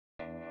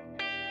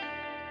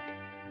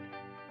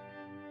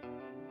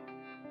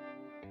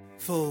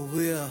For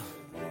real.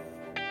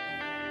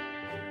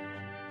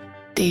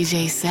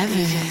 DJ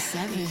Se7en.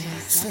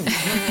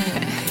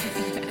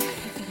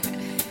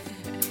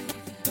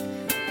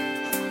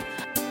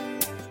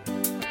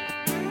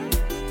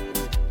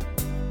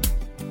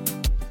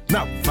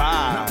 Now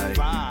vibe.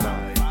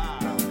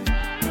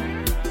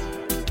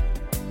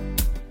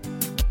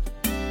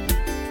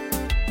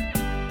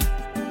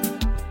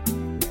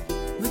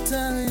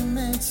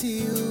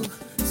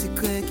 C'est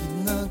quoi qui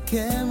n'a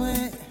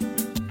qu'aimerait.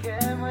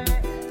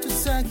 Tout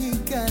ça qui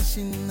cache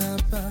n'a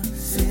pas.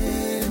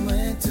 C'est moi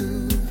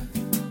tout.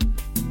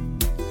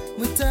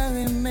 Moi t'as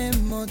aimé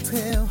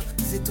montrer.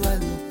 C'est toi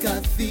le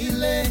cas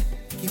filé.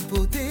 Qui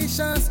pour tes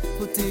chances,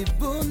 pour tes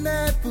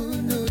bonheurs, pour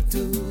nous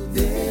tous.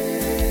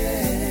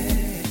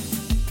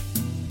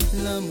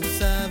 L'homme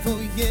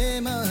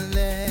s'avoyait mon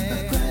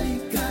lait.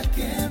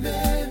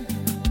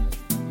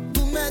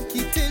 Pour me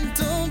quitter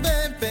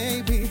tomber,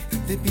 baby.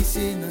 Depuis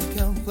c'est notre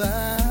cœur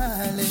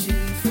parler. She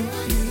for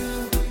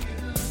you.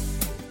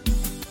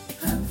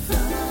 I'm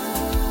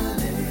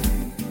falling.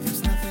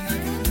 There's nothing I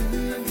can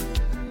do.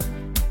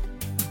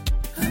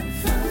 I'm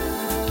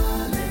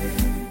falling.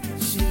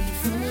 She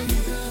for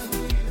you.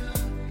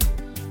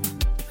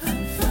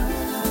 I'm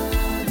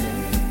falling.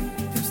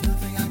 There's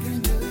nothing I can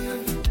do.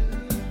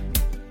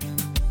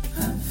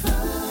 I'm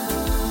falling.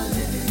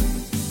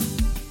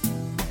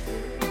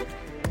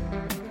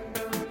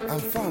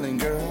 I'm falling,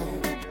 girl.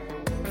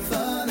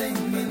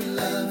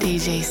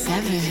 DJ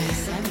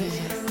Se7en.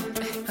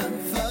 I'm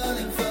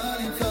falling,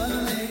 falling,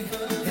 falling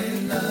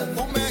in love.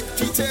 On m'a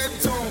quitté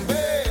tomber.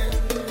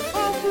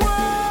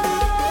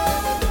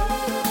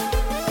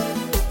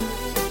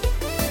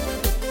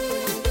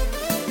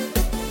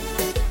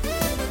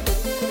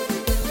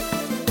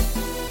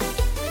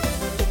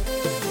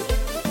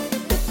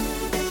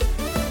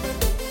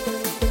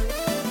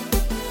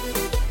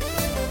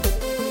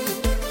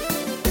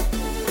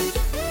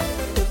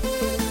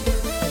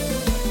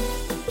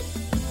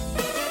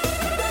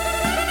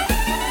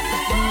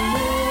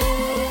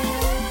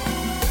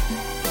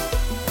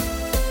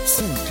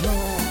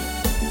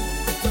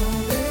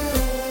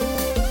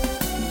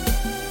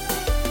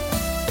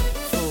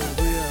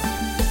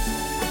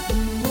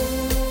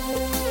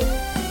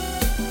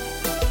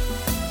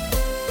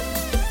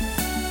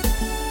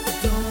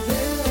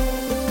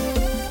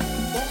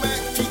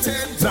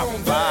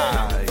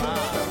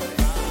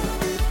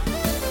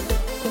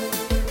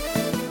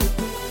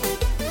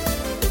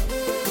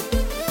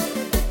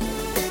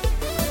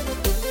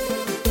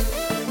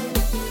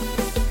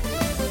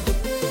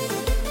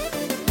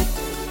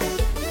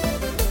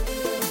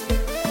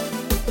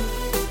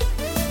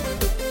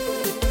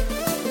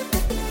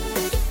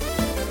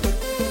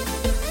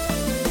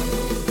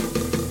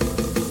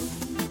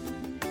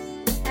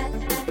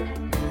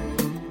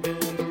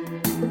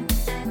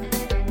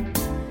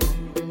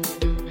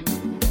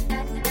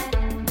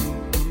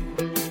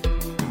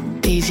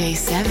 DJ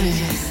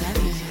Se7en.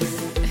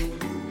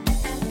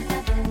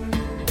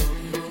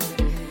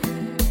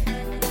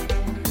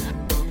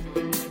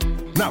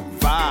 Now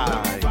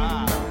vibe.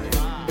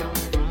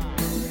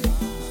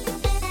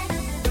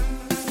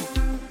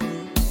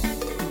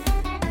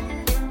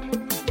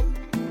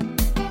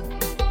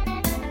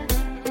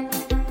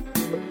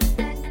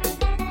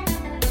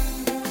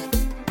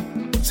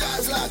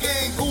 Just like a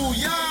cool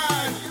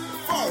yarn.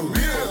 For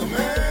real,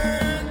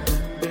 man.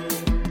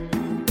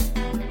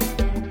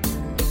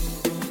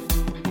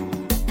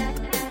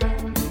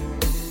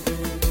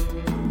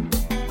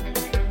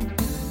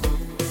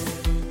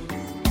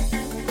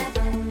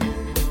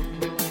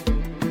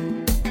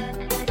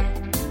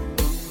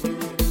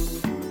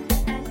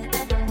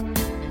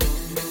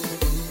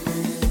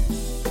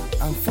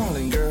 I'm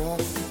falling, girl.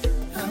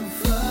 I'm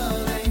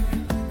falling,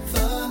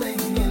 falling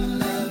in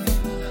love.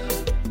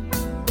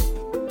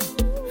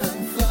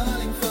 I'm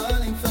falling,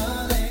 falling,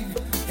 falling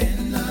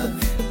in love.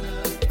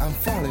 I'm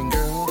falling,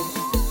 girl.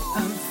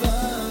 I'm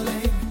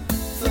falling,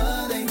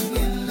 falling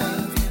in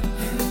love,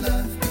 in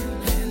love,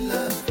 in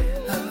love.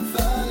 I'm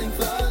falling,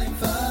 falling,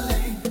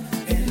 falling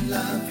in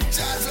love.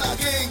 Just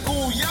like a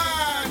cool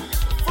yarn.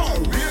 For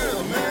real,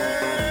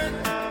 man.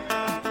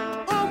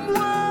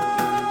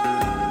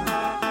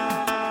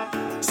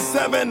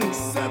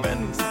 Seven.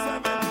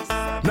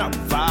 Now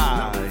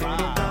vibe.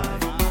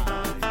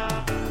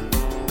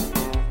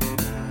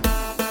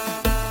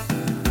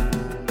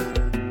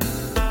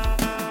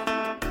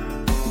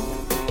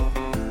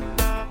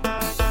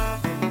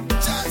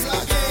 Just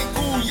like a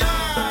cool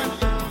yarn.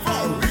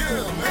 For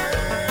real,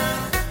 man.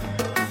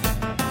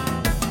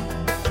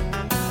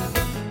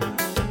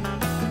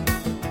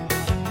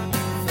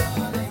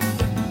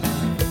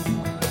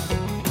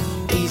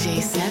 DJ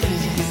Se7en.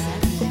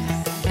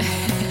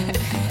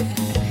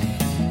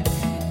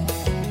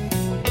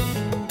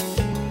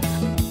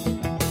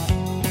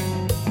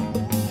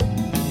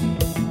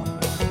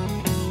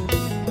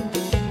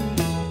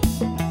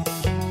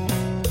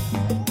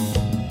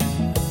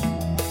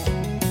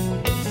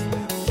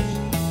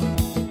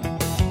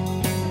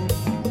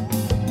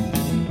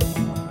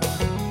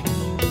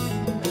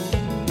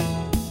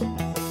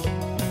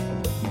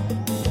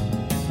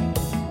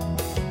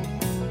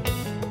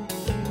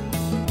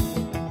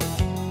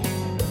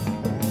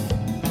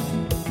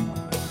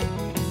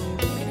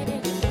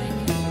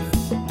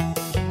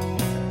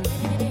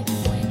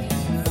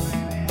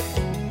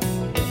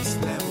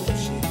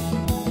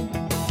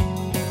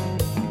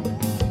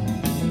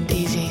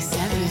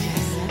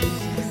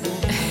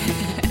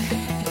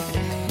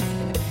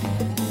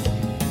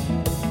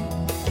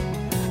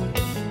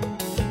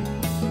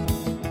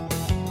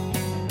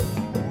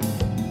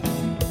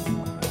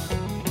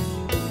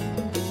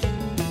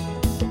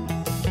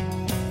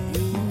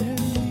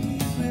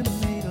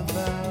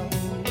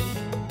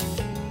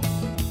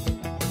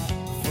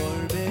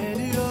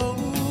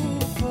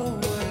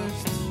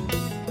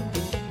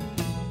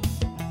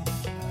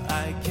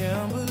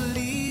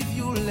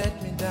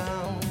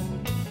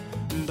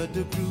 got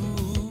the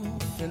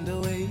proof and the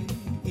way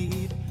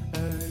it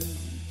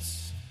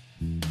hurts.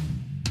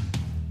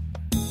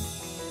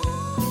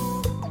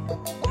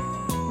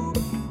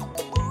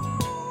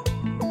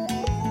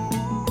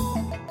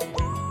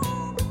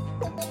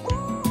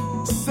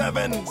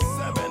 Seven,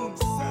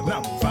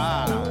 not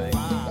five.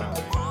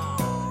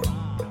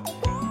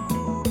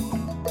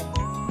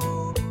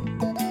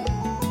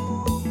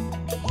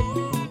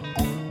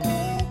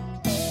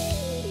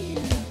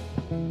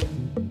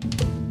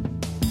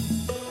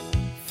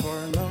 For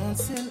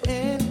months and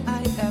end, I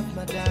have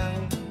my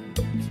doubt,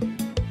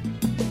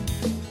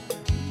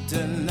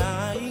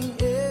 denying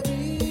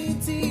every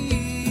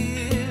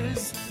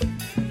tears.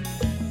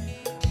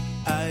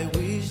 I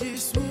wish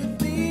this would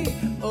be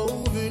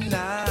over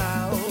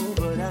now,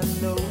 but I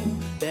know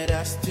that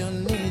I still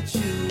need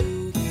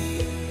you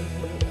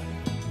here.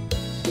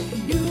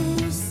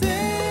 You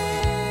say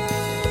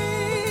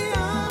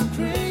I'm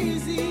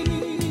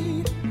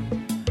crazy,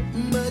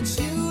 but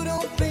you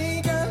don't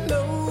think I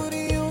know what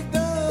you've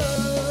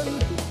done.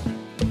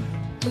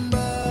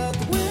 But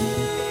when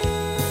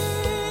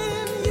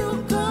you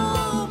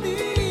call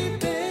me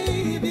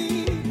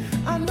baby,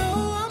 I know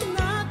I'm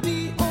not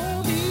the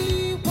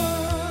only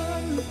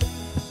one.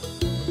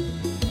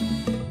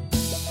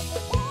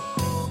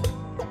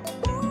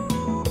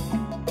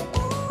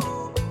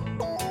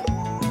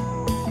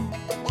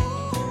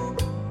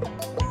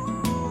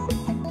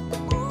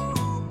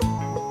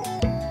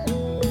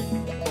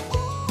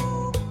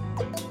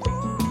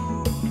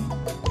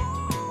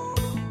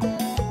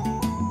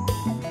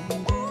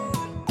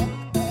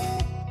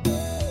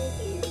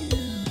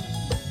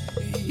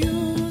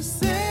 You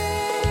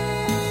say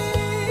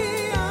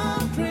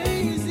I'm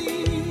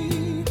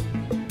crazy,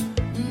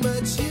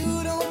 but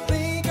you don't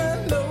think I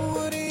know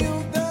what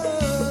you've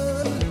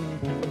done.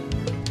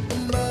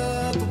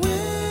 But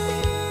when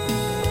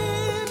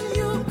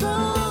you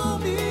call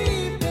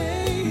me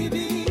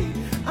baby,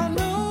 I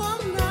know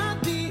I'm not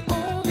the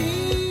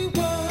only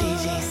one.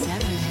 DJ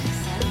Se7en.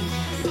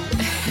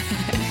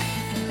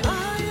 I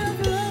have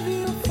loved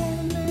you for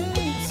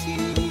many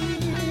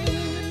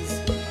years,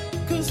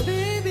 'cause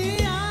baby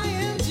I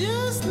am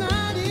just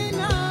not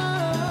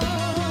enough.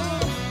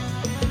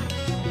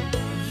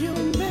 You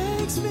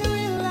makes me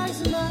realize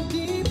my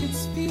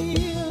deepest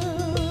fear,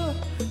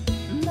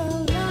 my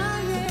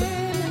lying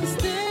and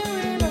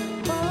staring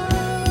apart.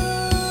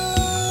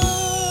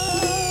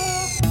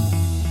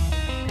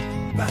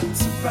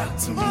 Back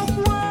to me.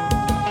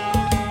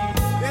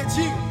 It's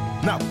you,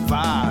 not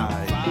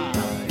five.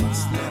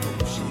 It's never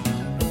she.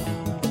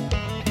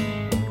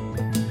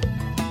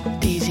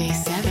 DJ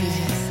Se7en.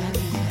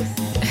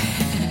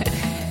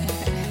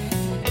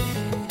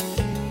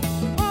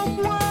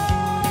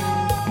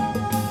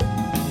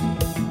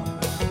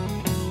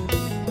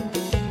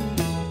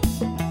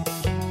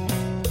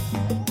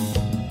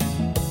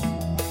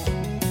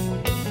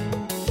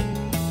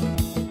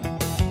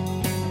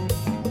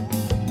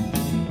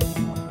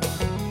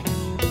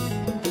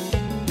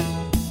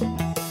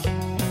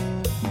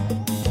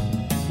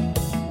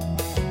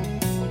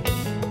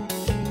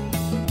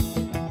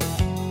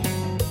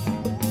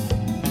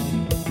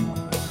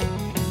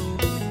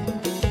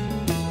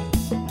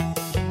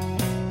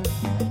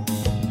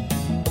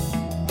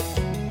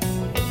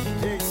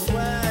 Big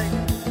swag.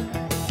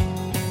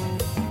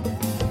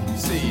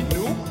 C'est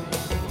nous,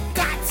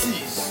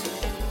 Catis.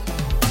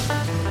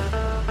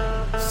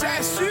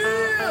 C'est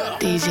sûr.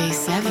 DJ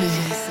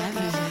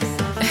Se7en.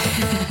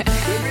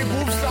 Baby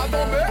bouffe ça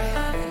tombe.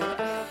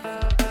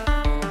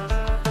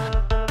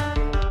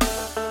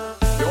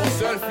 Your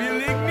seul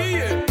feeling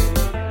nié.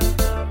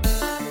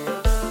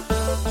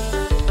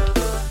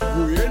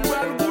 Gouye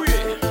noël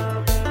gouye.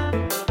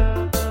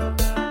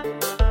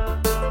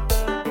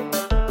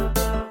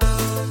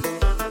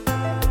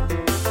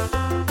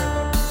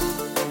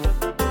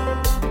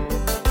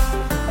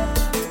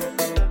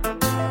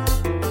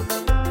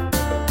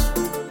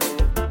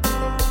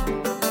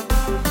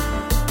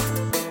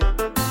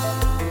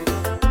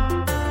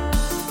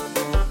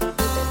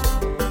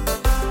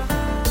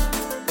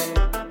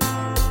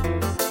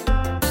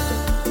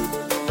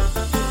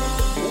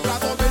 Ou ka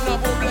tombe nan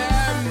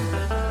problem.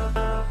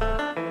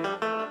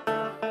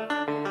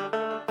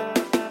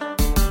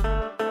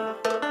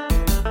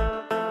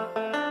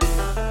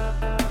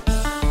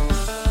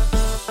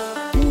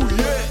 Ou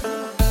yeah.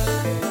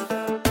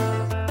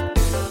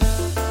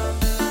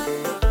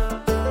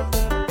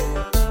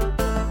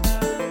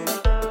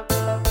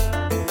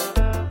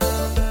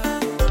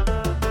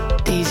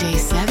 DJ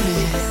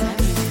Se7en.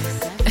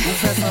 Ou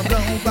fè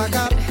semblant ou pa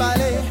ka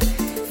pale,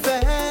 fè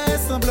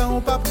semblant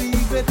ou pa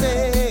prigrete,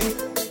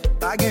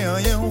 pa gen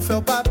rien ou fè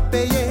ou pa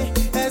peye,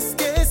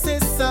 eske se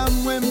sa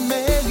mwen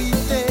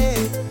merite?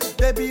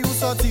 Depi ou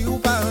sorti ou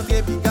pa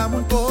rentre, pi ka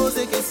moun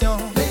pose kesyon.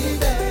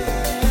 Baby,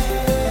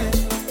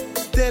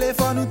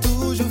 téléphone ou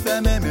toujou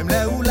fermé, même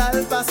lè ou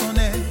lal pa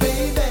sonne.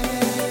 Baby,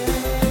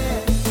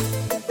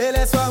 et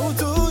les soirs ou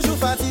toujours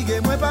fatigué,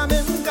 moi pas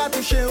même ka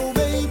touche ou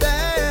baby.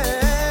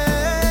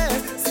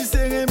 Si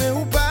c'est remè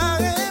ou pas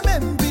remè,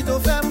 plutôt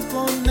fè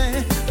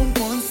m'konne,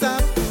 m'kon sa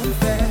pou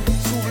fè.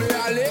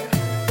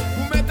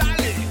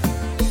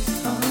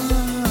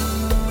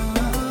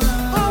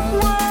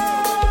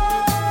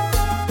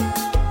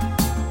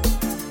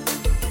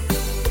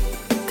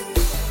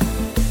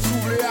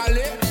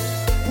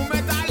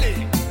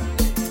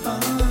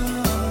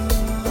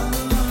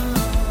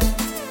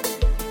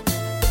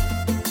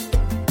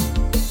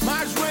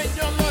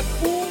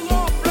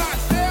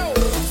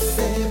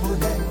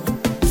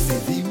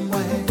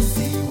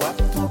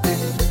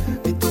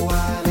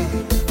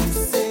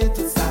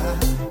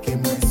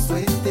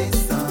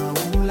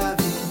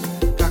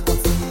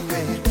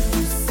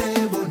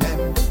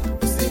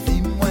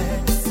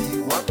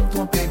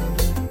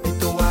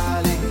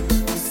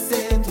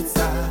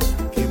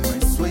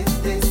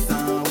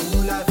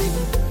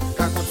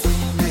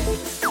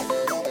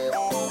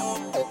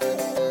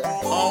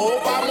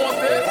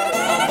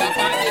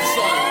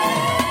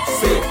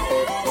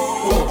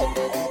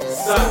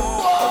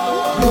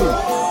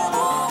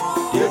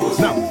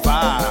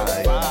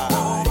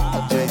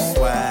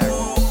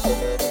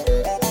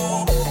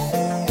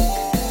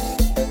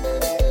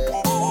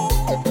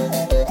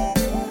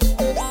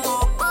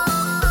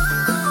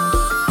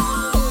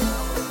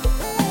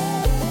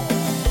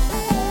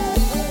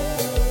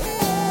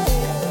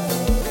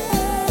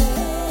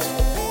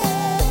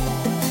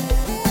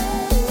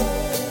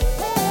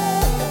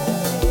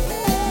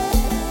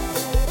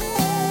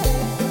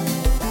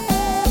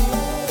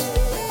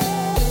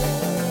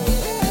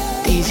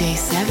 DJ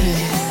 7.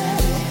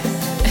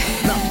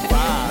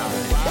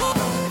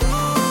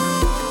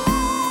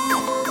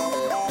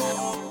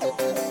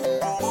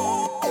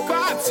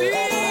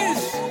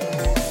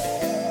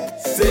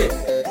 C'est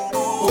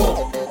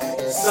comme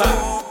ça,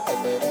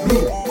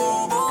 nous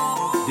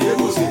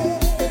déposer.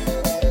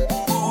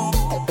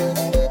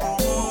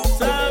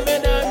 Ça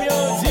mesdames yo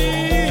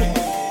dit,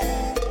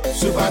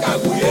 Ce pas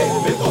cagouillé,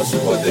 mettons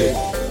sur côté.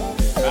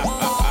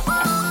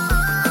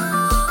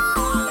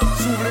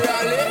 si vous voulez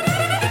aller,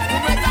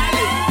 vous mettez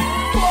aller.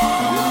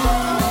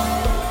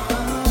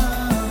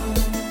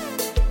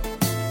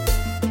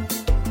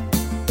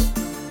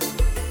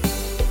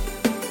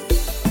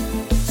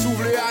 Si vous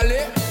voulez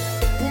aller,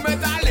 vous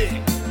mettez aller.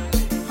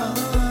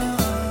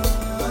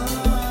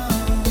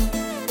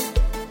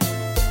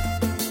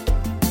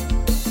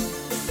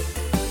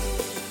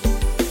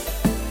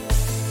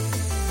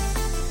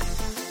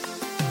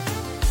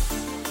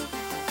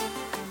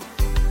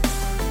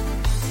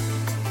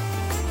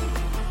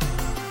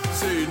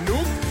 C'est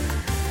nous,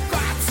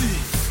 parti.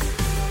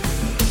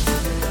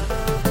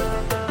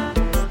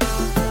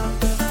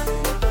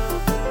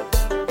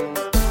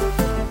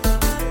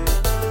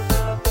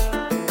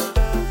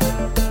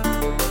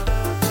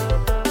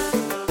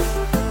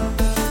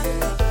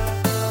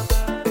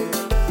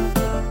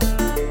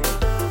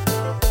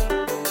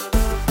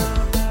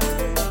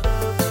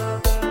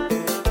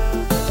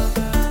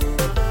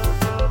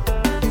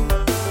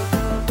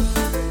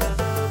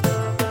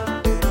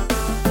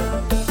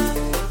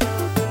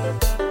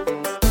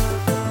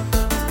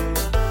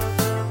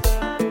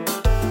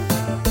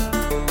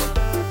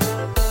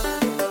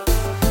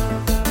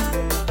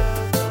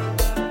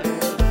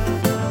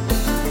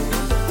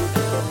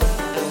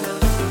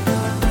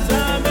 Ça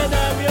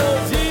mesdames yo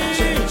dit,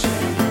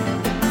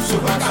 Ce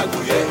pas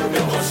cagouillé,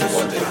 mettons sur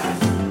côté.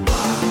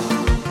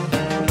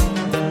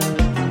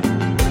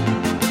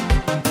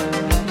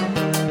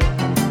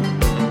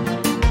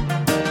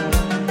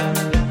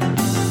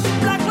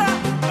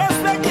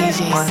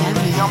 DJ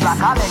 7.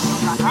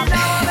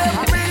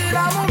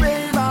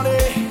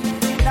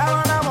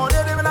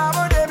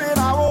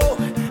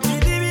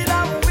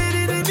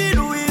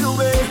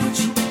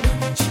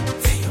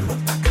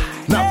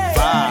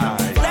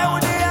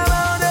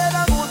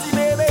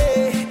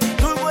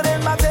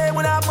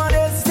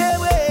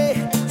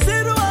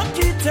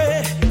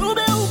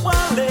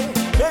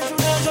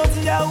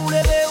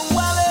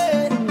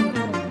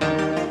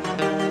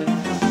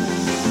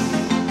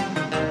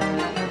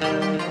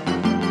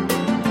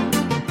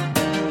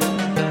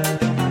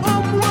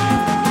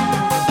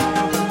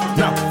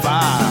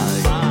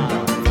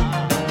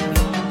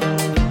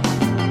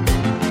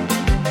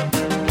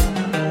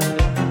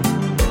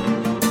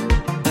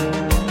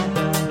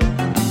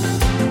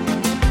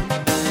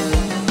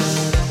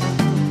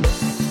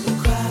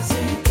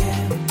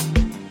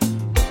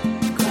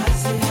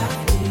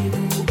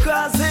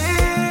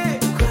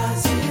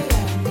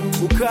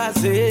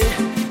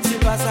 C'est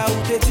pas ça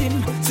où t'es team,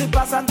 c'est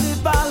pas ça t'es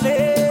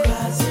parlé.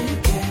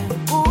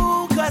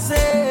 Ou crasé,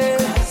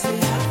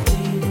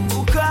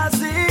 ou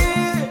crasé.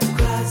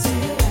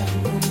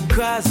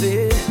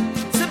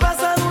 C'est pas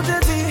ça où t'es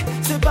dit,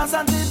 c'est pas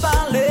ça t'es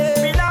parlé.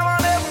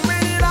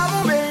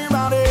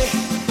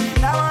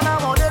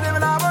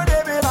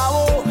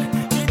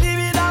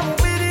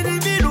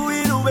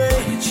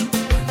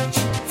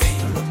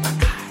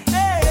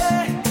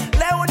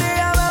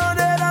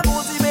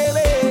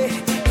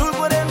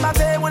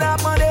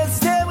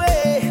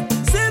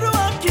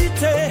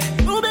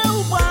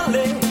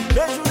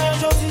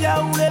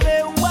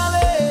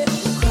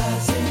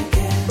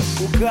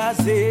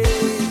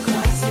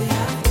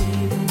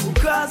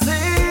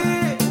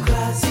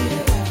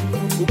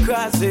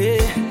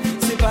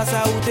 C'est pas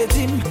ça où t'es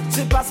team,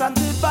 c'est pas ça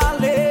t'es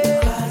parlé.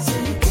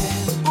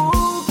 Ou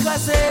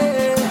crasé,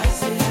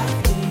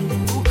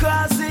 ou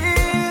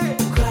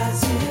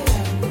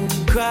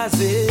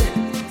crasé.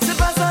 C'est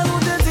pas ça où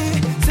t'es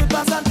dit, c'est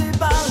pas ça t'es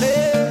parlé.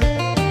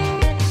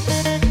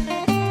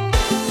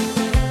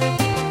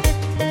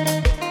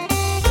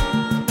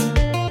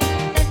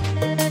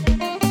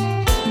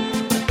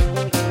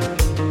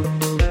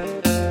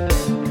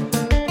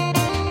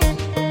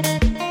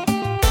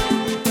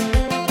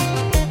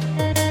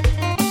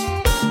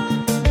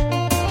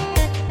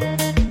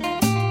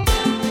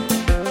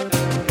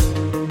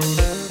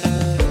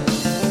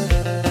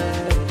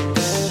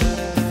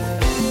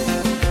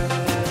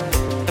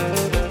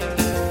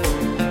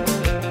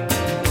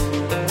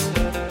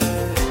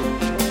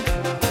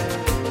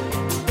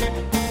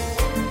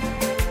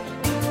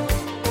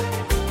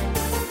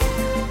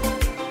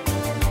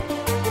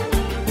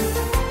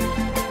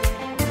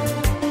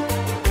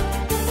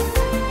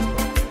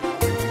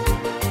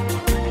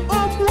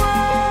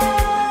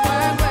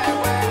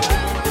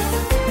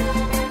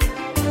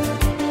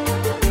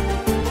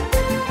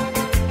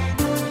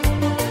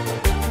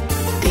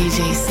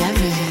 DJ 7.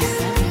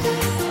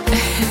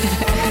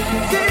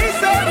 Si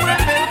c'est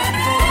moi-même qui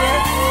t'en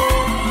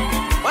défaut,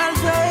 elle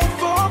fait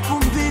fort pour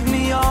me vivre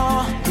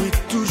meilleur. Oui,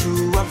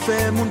 toujours à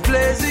faire mon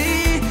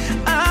plaisir.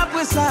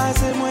 Après ça,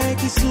 c'est moi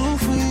qui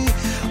souffre.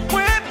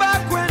 Moi, pas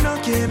quoi non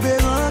qui est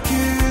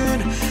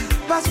rancune.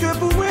 Parce que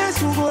pour moi,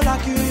 souvent la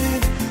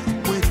lacune.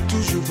 Moi,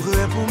 toujours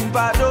prêt pour me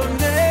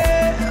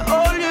pardonner.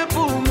 Au lieu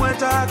pour moi,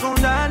 t'as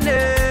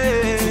condamné.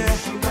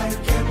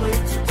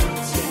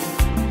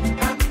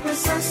 Après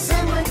ça,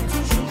 c'est moi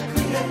toujours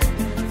crié.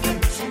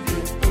 Fais-tu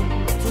bien pour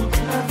toute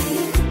la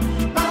vie.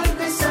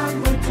 Malgré ça,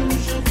 moi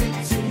toujours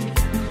victime.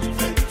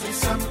 Fais-tu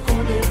ça me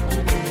connaît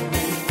pour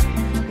m'aimer.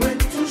 Moi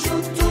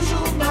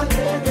toujours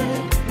malheureux.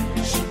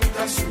 Je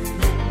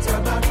t'assume,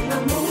 tabac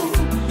l'amour.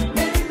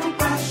 Mais non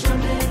pas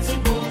jamais dit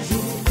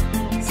bonjour.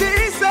 Si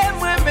c'est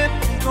moi-même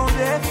qui t'en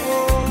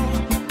défaut,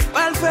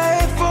 elle fait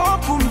effort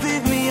pour me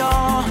vivre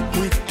meilleur.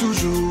 Moi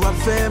toujours à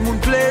faire mon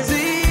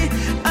plaisir.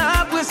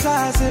 Après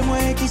ça, c'est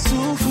moi qui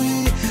souffre.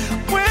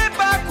 Moi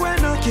pas quoi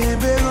non qui est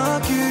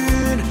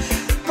rancune.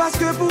 Parce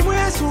que pour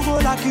moi, souvent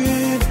la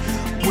lacune.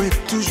 Moi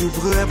toujours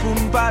prêt pour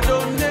me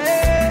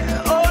pardonner.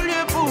 Au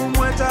lieu pour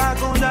moi, t'as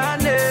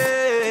condamné.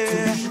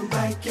 Toujours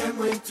baïque,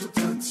 moi tout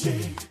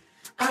entier.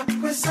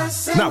 Après ça,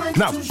 c'est Now, moi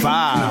now, toujours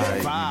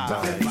vibe.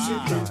 Fais-tu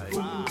bien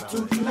pour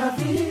toute la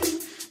vie.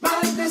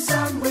 Malgré ça,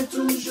 moi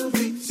toujours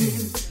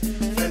victime.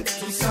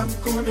 Fais-tu ça me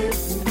connaît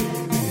pour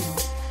m'aimer.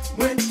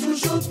 Moi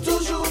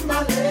toujours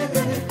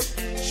malheureux.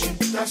 Je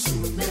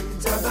t'assume même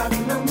tabac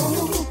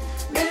l'amour.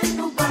 Mais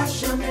nous pas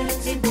jamais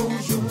dit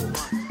bonjour.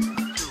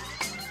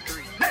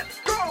 Let's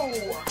go.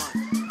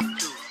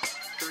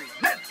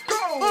 Let's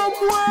go. Au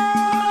moins.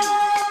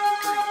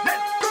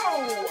 Let's go.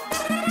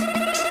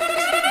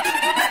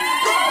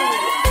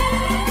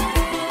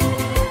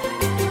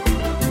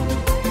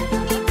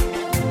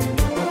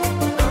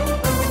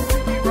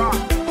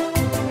 Rock.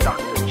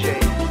 Dr. J.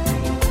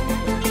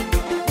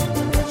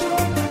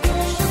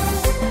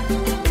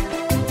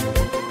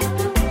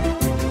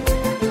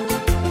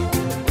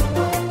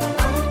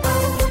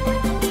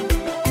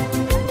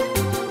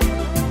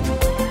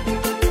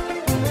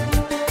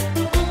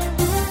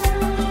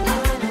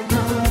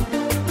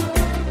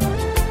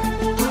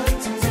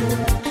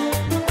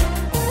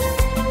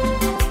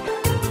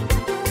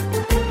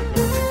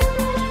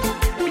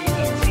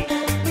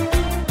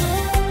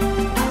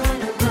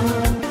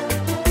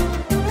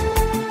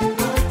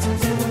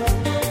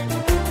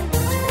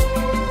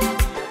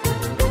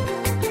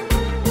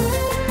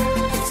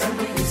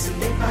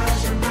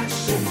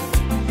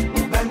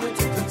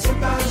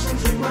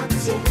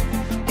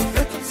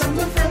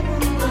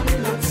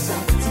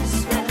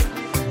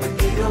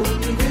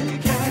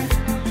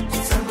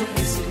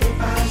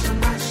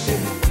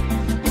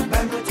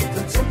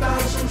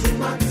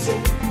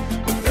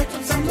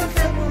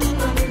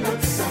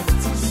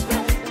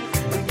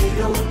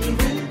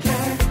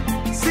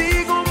 Si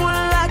gon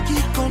moun la qui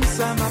comme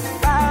ça m'a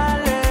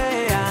parlé.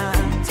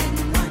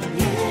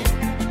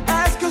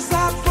 Est-ce que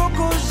ça faut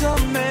qu'on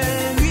jamais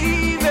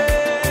vive?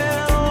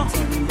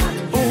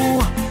 Oh,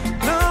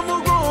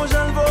 l'amour gon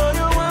j'en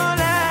voyo en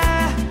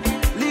l'air.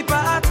 Li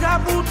pas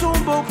attrape ou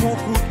tombe au coup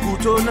de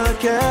couteau dans le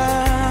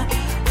cœur.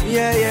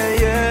 Yeah, yeah,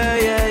 yeah,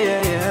 yeah,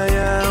 yeah, yeah,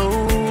 yeah. Ooh.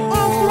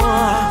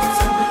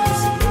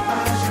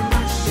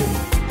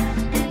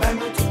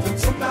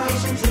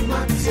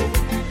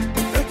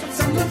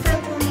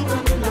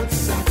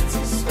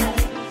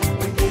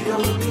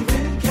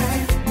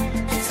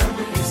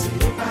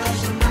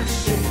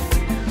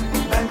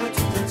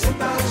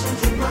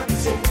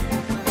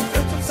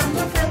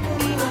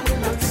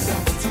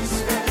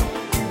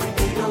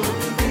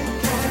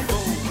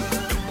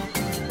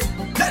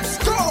 Let's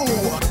go.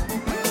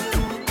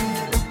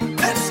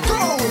 Let's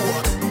go.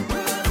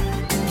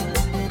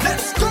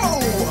 Let's go.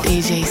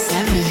 DJ 7.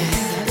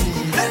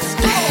 Let's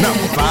go. Now,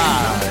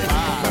 vibe.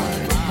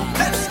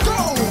 Let's go.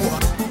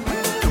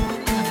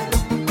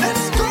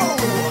 Let's go.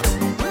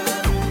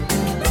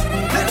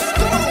 Let's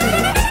go.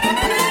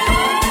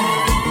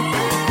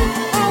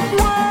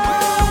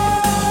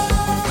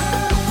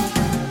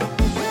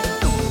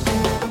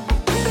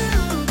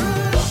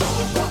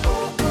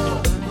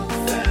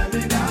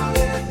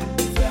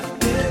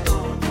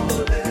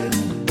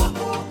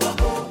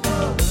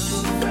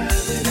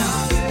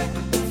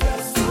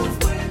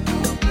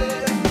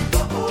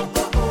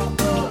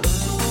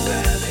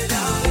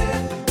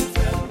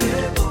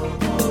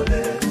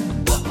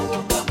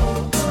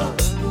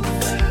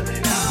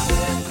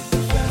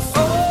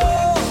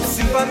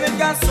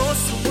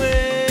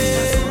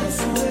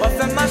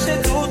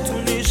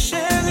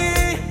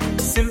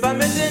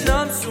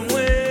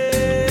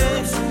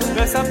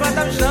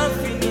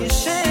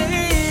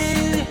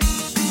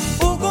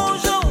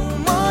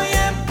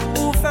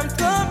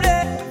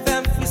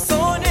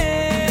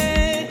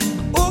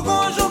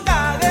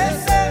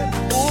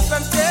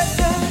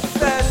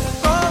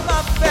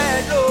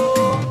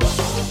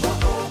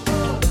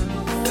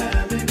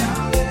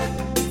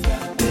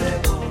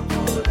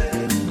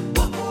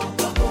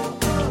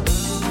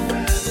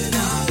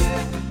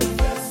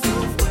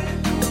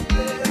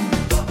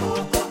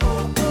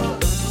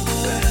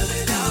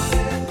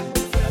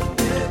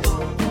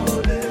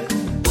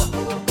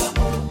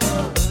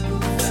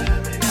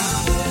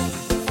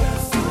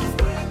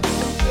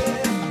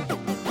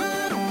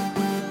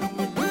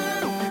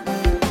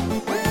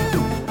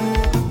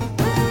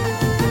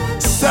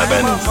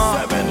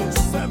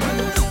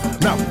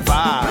 Now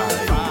vibe.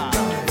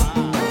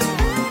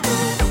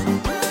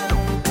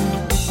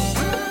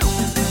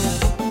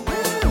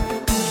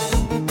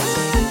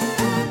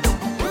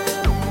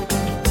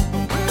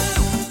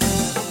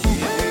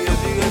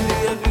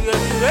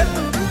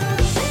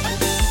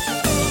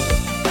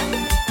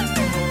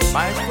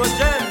 Maestro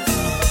James.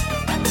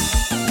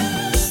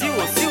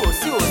 Siwo.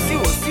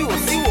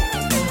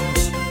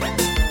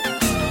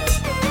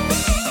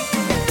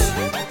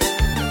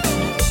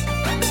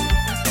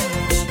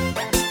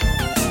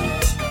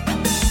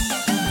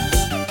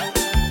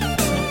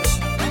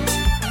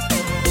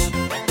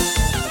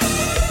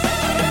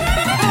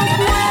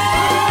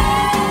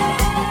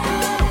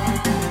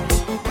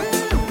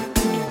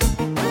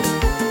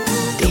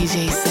 DJ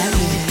 7.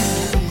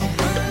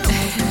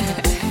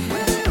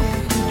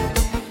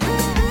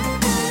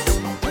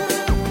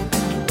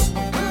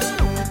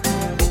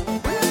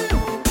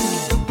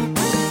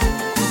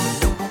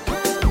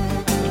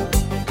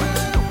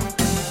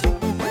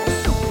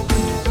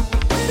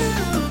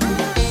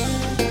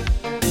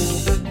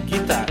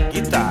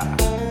 Guitare.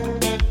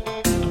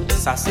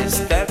 Ça c'est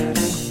step.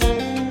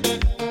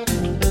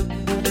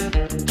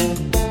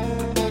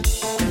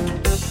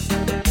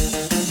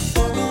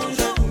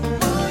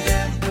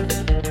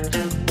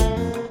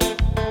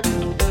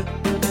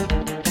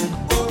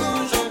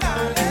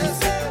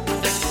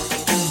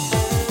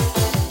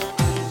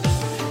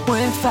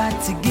 Mwen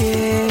fatige,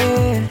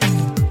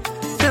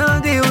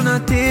 tande ou nan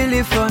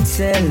telefon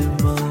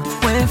selman.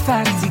 Mwen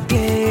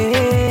fatige,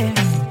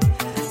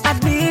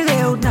 admire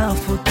ou nan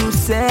foto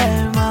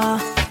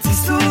selman. Ti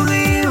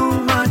souri ou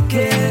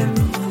mankem,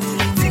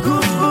 ti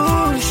gout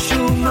bouch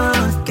ou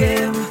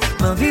mankem.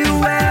 Man vi ou,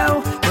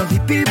 man vi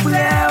pi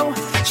pre ou,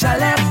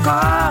 chale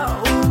kor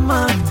ou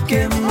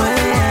mankem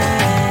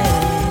mwen.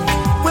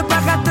 Mwen pa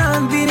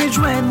katan vini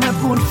jwen mwen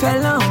pou l'fè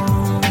lan.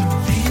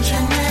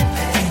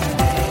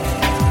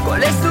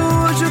 Laisse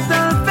toujours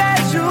dans le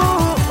fait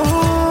jour,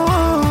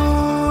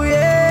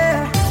 yeah.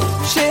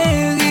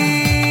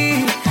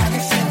 Chérie,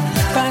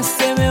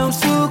 passe mes en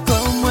sous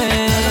comme moi.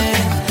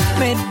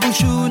 Mets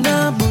bouche ou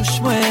dans bouche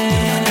moi.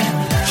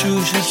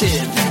 Chouchou,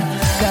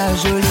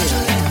 cajolé.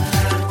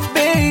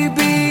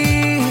 Baby,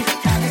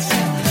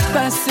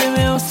 passe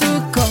mes en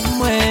sous comme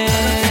moi.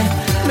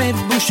 Mets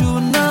bouche ou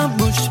dans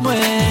bouche moi.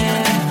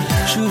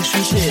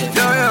 Chouchou,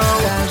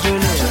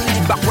 cajolé.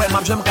 Bakwe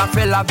map j'aime ka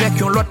fè avec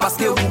yon lot parce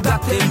que ou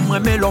gâté. Moi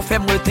mais l'on fait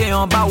moi t'es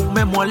en bas ou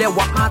même moi les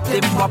wap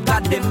maté, wap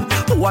gade.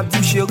 Wap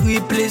di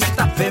chérie please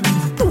tapem.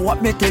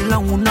 Wap mette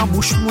lan ou nan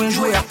bouche moi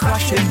jouer à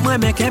cracher. Moi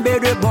mais kembe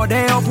de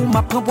bordel pour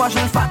m'a prend poids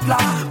fat là.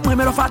 Moi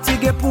mais l'on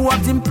fatigué pour wap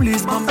di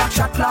please m'en back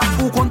chat là.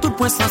 Ou compte tout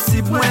point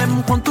sensible, moi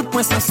compte tout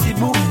point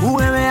sensible. Ou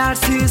aimer al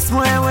 6,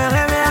 moi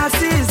aimer al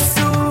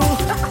 6.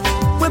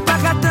 Moi pas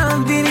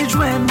qu'attendre vini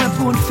joindre moi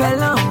pour le faire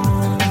là.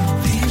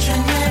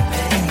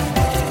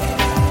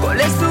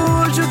 Laisse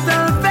toujours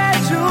dans le fait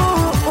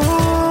jour,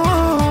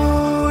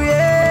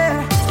 yeah.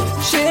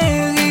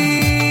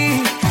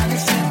 Chérie,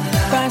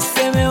 passe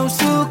mes en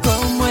sous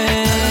comme moi.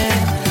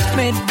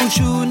 Mets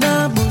bouche ou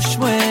dans bouche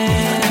moi.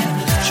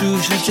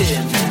 Chouchou,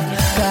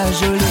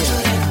 cajolé.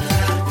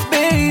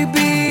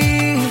 Baby,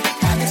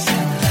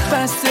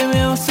 passe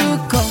mes en sous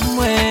comme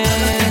moi.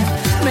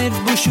 Mets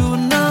bouche ou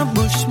dans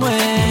bouche moi.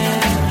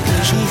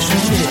 Chouchou,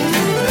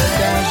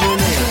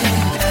 cajolé.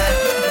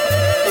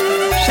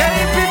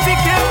 Chérie, pipi,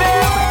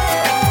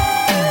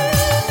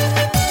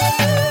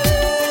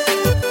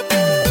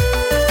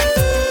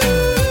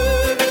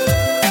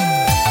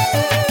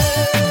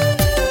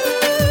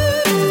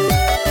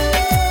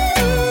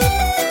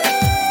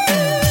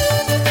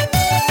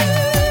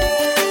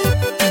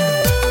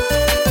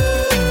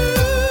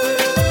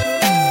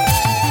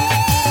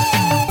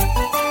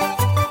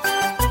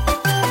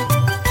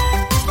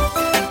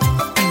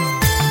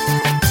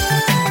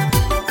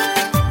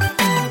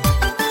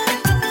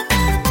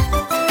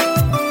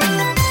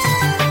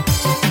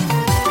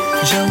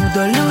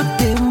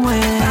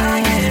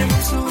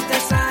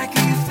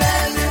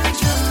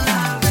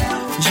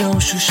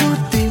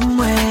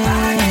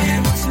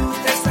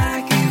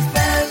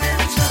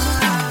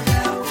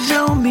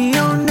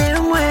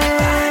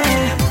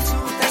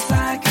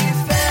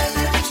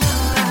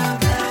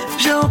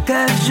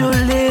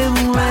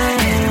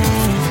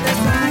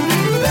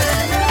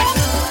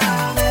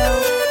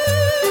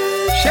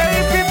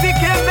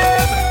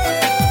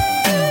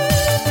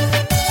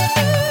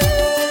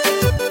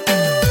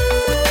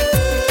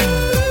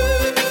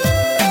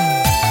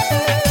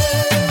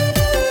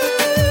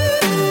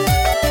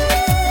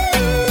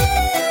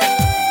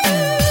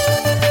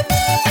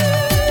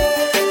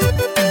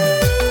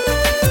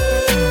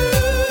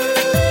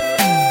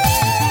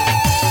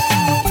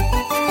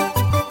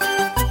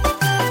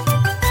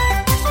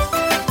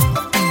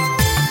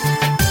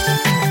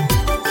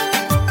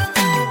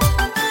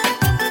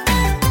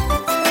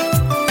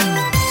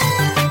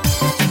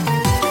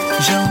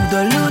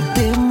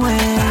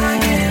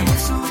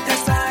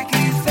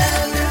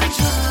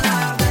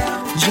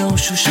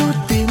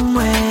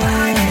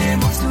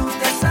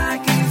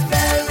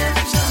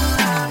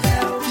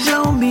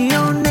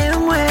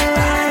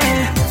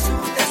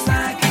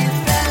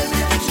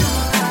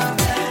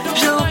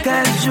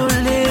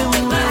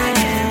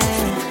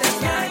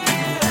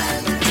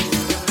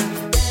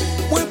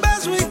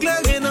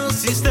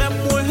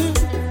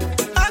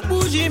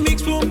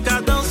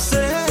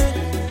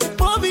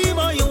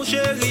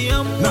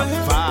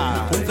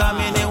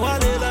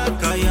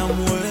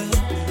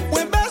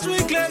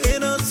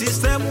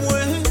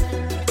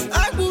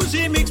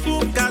 mix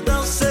pour m'ka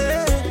danser.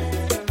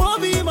 Pour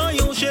vivre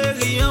yon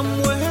chéri en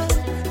moi.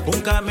 Pour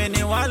m'ka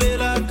mener wale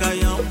la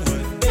caille en moi.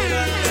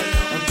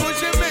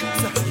 Bougie mix.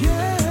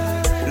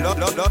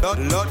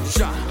 Lord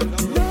shot.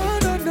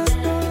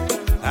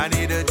 I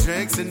need a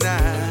drink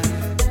tonight.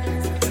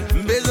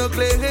 Besoin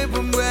clairer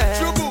pour moi.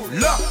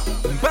 Là,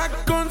 back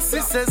on si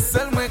c'est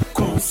seulement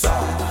comme ça.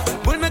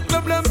 Bon le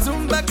club là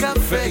m'tourne back à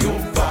faire yon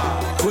pas.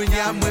 Quand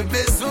y'a moins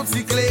besoin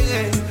de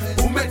clairer.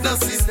 Ou mettre dans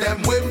système,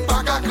 moi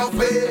m'pas qu'à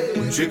camper.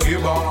 J'ai qui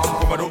va,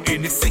 comme dans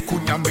une c'est qu'on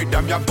y a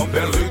mesdames y'a bon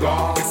bel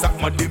regard. Et ça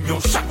m'a dit mieux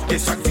chaque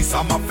vie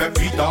ça m'a fait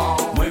vita.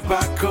 Moi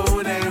pas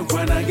connaître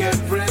when I get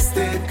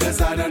rested.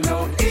 Cause I don't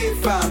know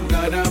if I'm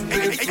gonna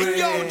be free.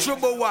 Yo,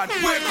 trouble one,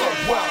 Wake up,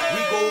 wow.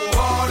 We go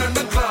hard in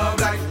the club,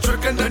 like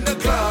tricking in the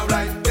club,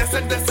 like this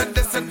and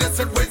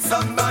with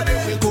somebody.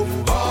 We go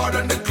hard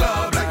in the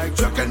club, like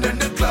tricking in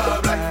the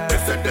club, like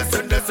this and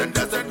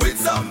with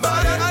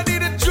somebody. I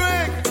need a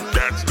drink.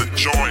 That's the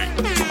joint,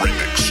 the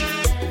remix.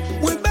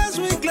 Oui,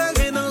 besoin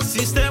clairer dans le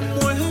système,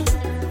 moi.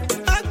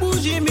 Ak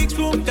bougie mix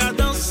pour m'ka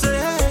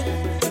danser.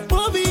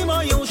 Pour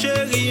vivre yon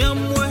chéri en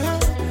moi.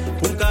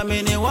 Pour m'ka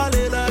mener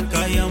wale la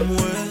caille en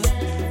moi.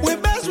 Oui,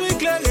 besoin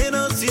clairer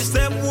dans le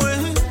système, moi.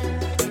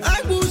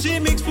 Ak bougie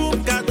mix pour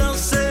m'ka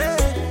danser.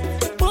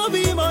 Pour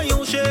vivre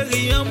yon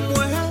chéri en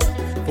moi.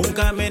 Pour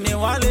m'ka mener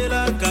wale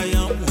la caille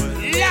en moi.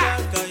 Yeah.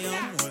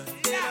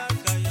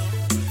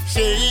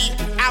 Chérie,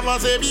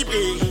 avancez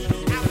bibé.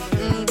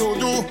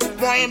 Doudou,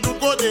 moi j'aime tout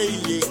côté.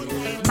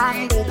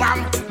 Bam, bou, bam,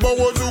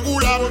 bogo, zougou,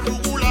 la,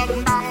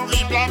 bam,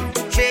 riplam,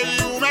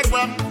 chérie, ou mec,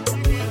 bam.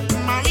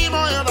 Mami,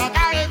 moi y'en a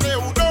carré,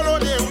 ou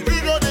dolodé, ou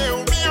bidodé,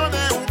 ou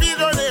millionné, ou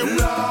bidodé, ou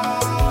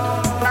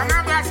la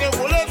main brassée,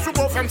 roulé, sous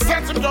beau, femme,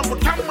 7 jump, ou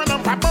tam,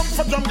 madame, pas bon,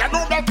 faut jump, gado,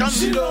 bel, comme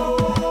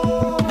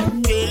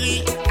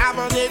chérie,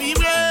 avancez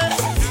bibé.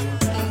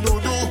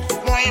 Doudou,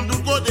 moi j'aime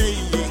tout côté.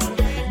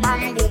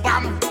 Bam, bou,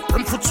 bam,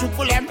 un foot sous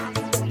poulem.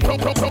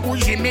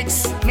 Bougie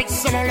mix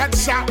selon la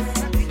chat.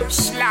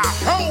 Sla,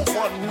 oh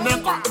mon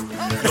nigga.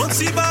 Donc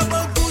si va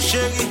beaucoup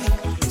chérie,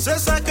 c'est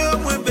ça que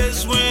moi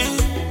besoin.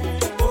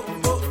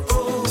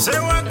 C'est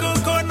moi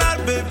qu'on a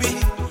baby,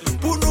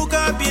 pour nous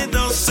qu'à bien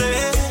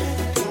danser.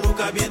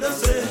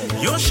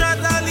 Yon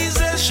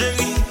chatalisé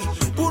chérie,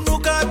 pour nous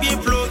qu'à bien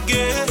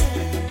ploguer.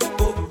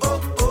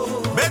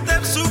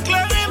 Mettez sous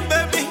clarim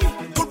baby,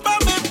 pour pas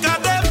même qu'à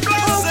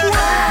déplacer.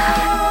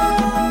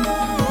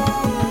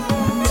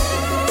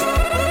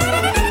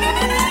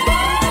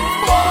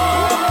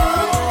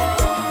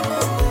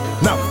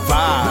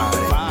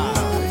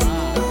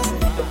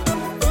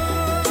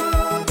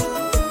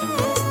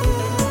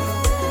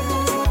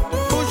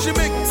 Bougie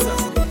mix.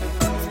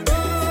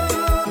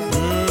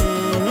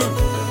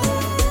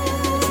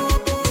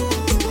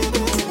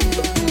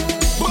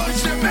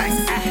 Bougie mix.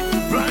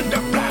 Run the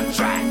black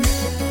track.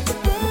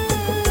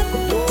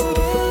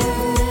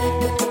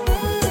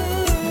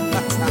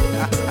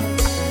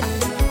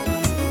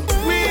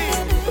 Oui,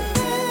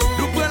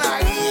 nous prenons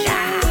la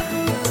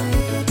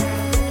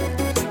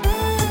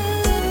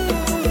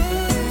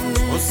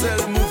on sait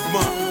le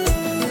mouvement.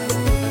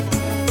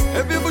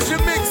 Et puis bougie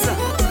mix.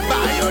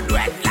 Bah yo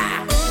doit être là.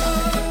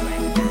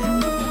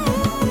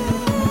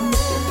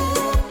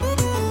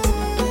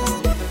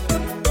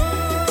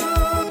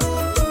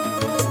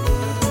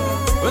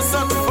 On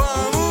s'en fout.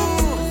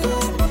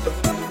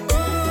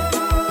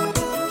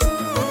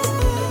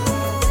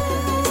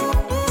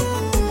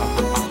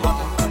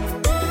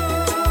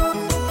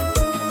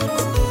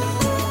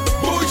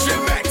 Bougie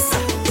mix.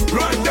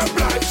 Run the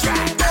black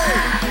track.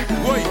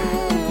 Oui.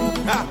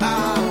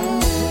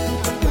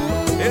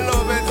 Hello,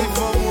 Betty,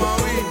 pour moi,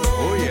 oui.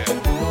 Oh yeah.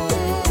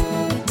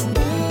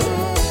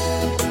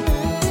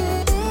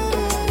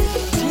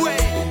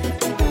 Jouer.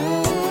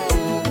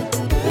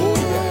 Oh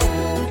yeah.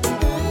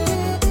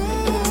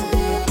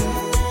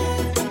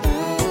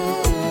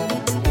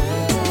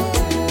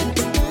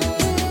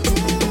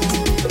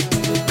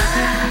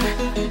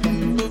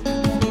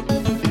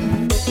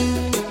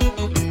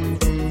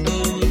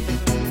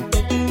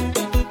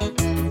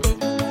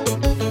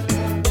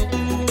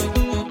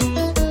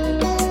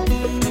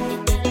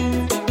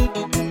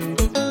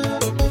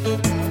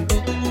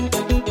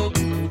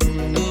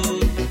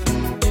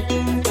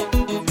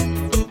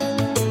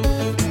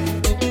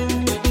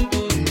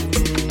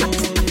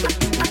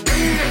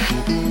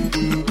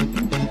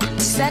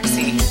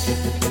 Sexy.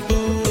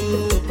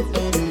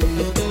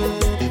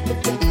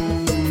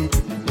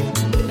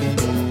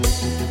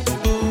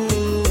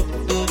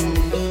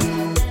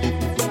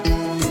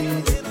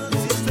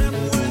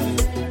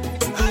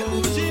 Ak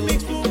bougie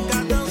mix pour m'ka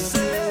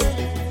danser.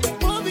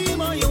 Pour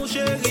vivre yon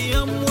chéri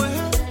en moi.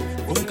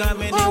 Pour m'ka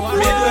mener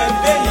wale.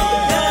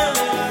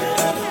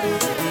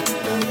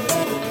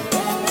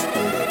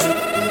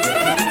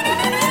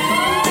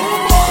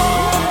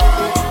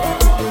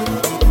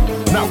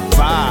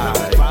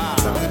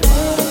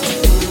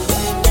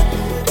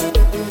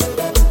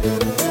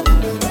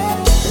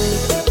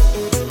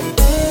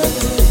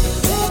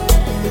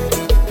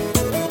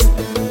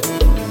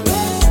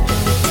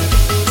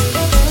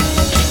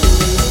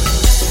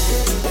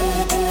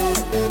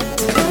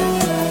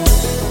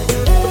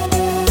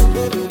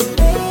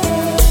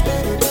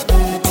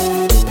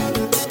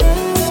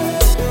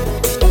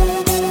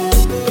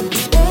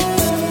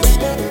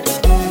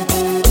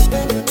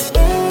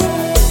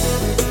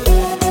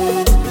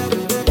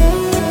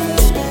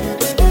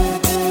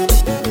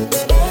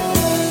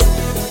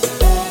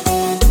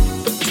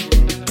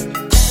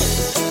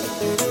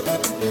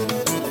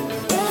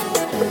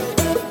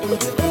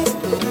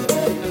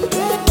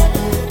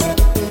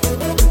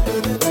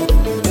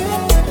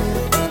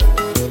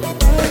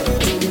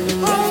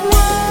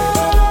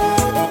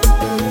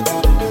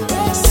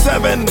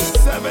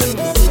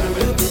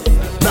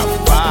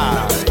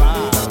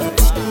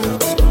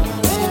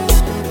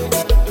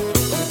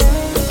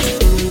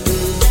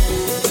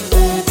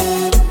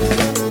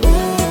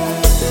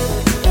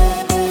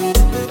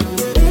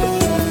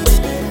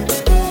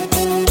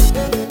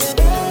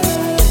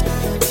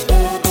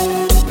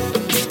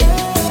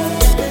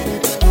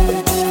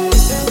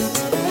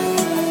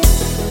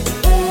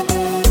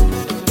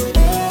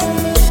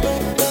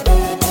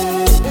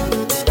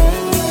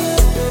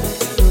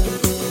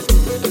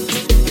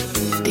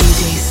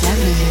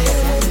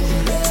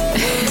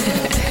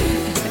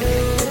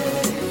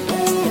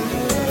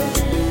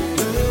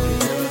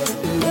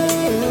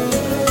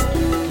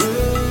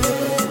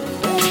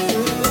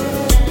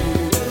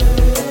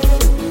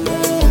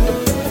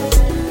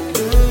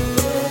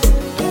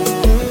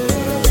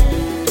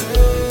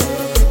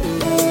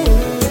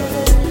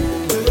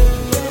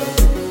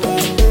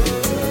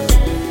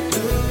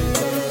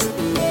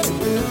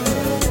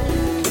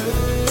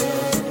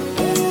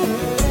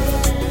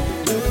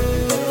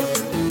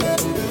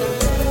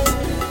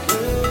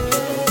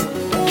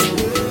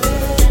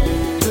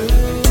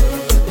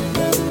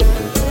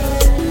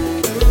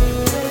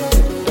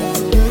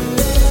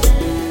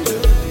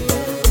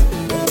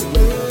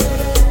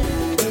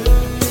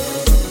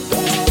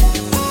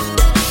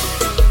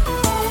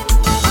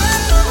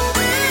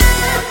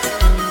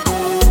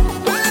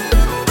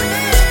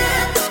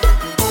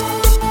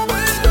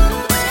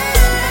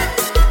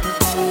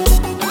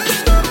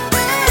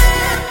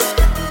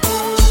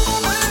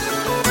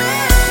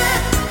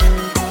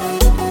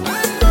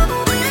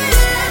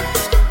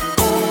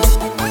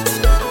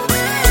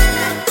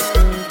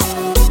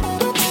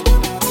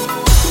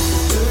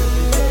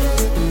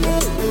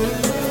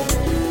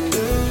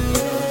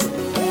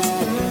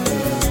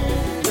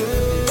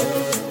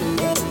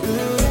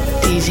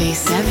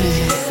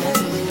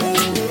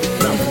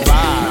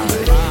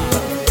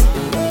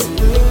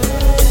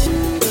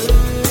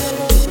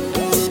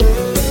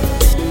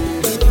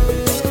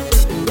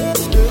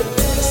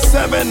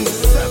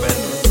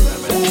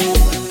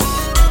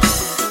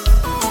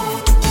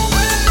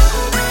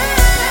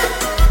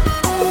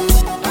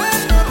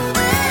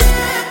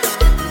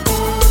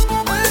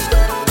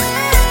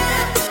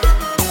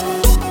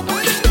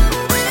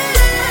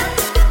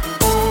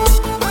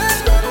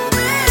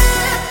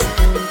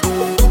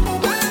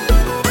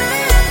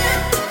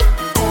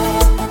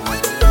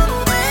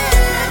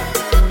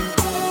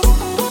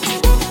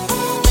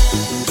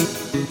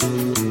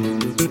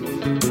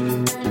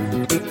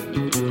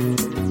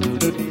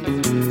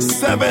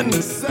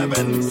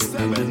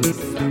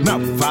 Se7en. Now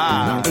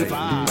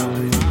vibe.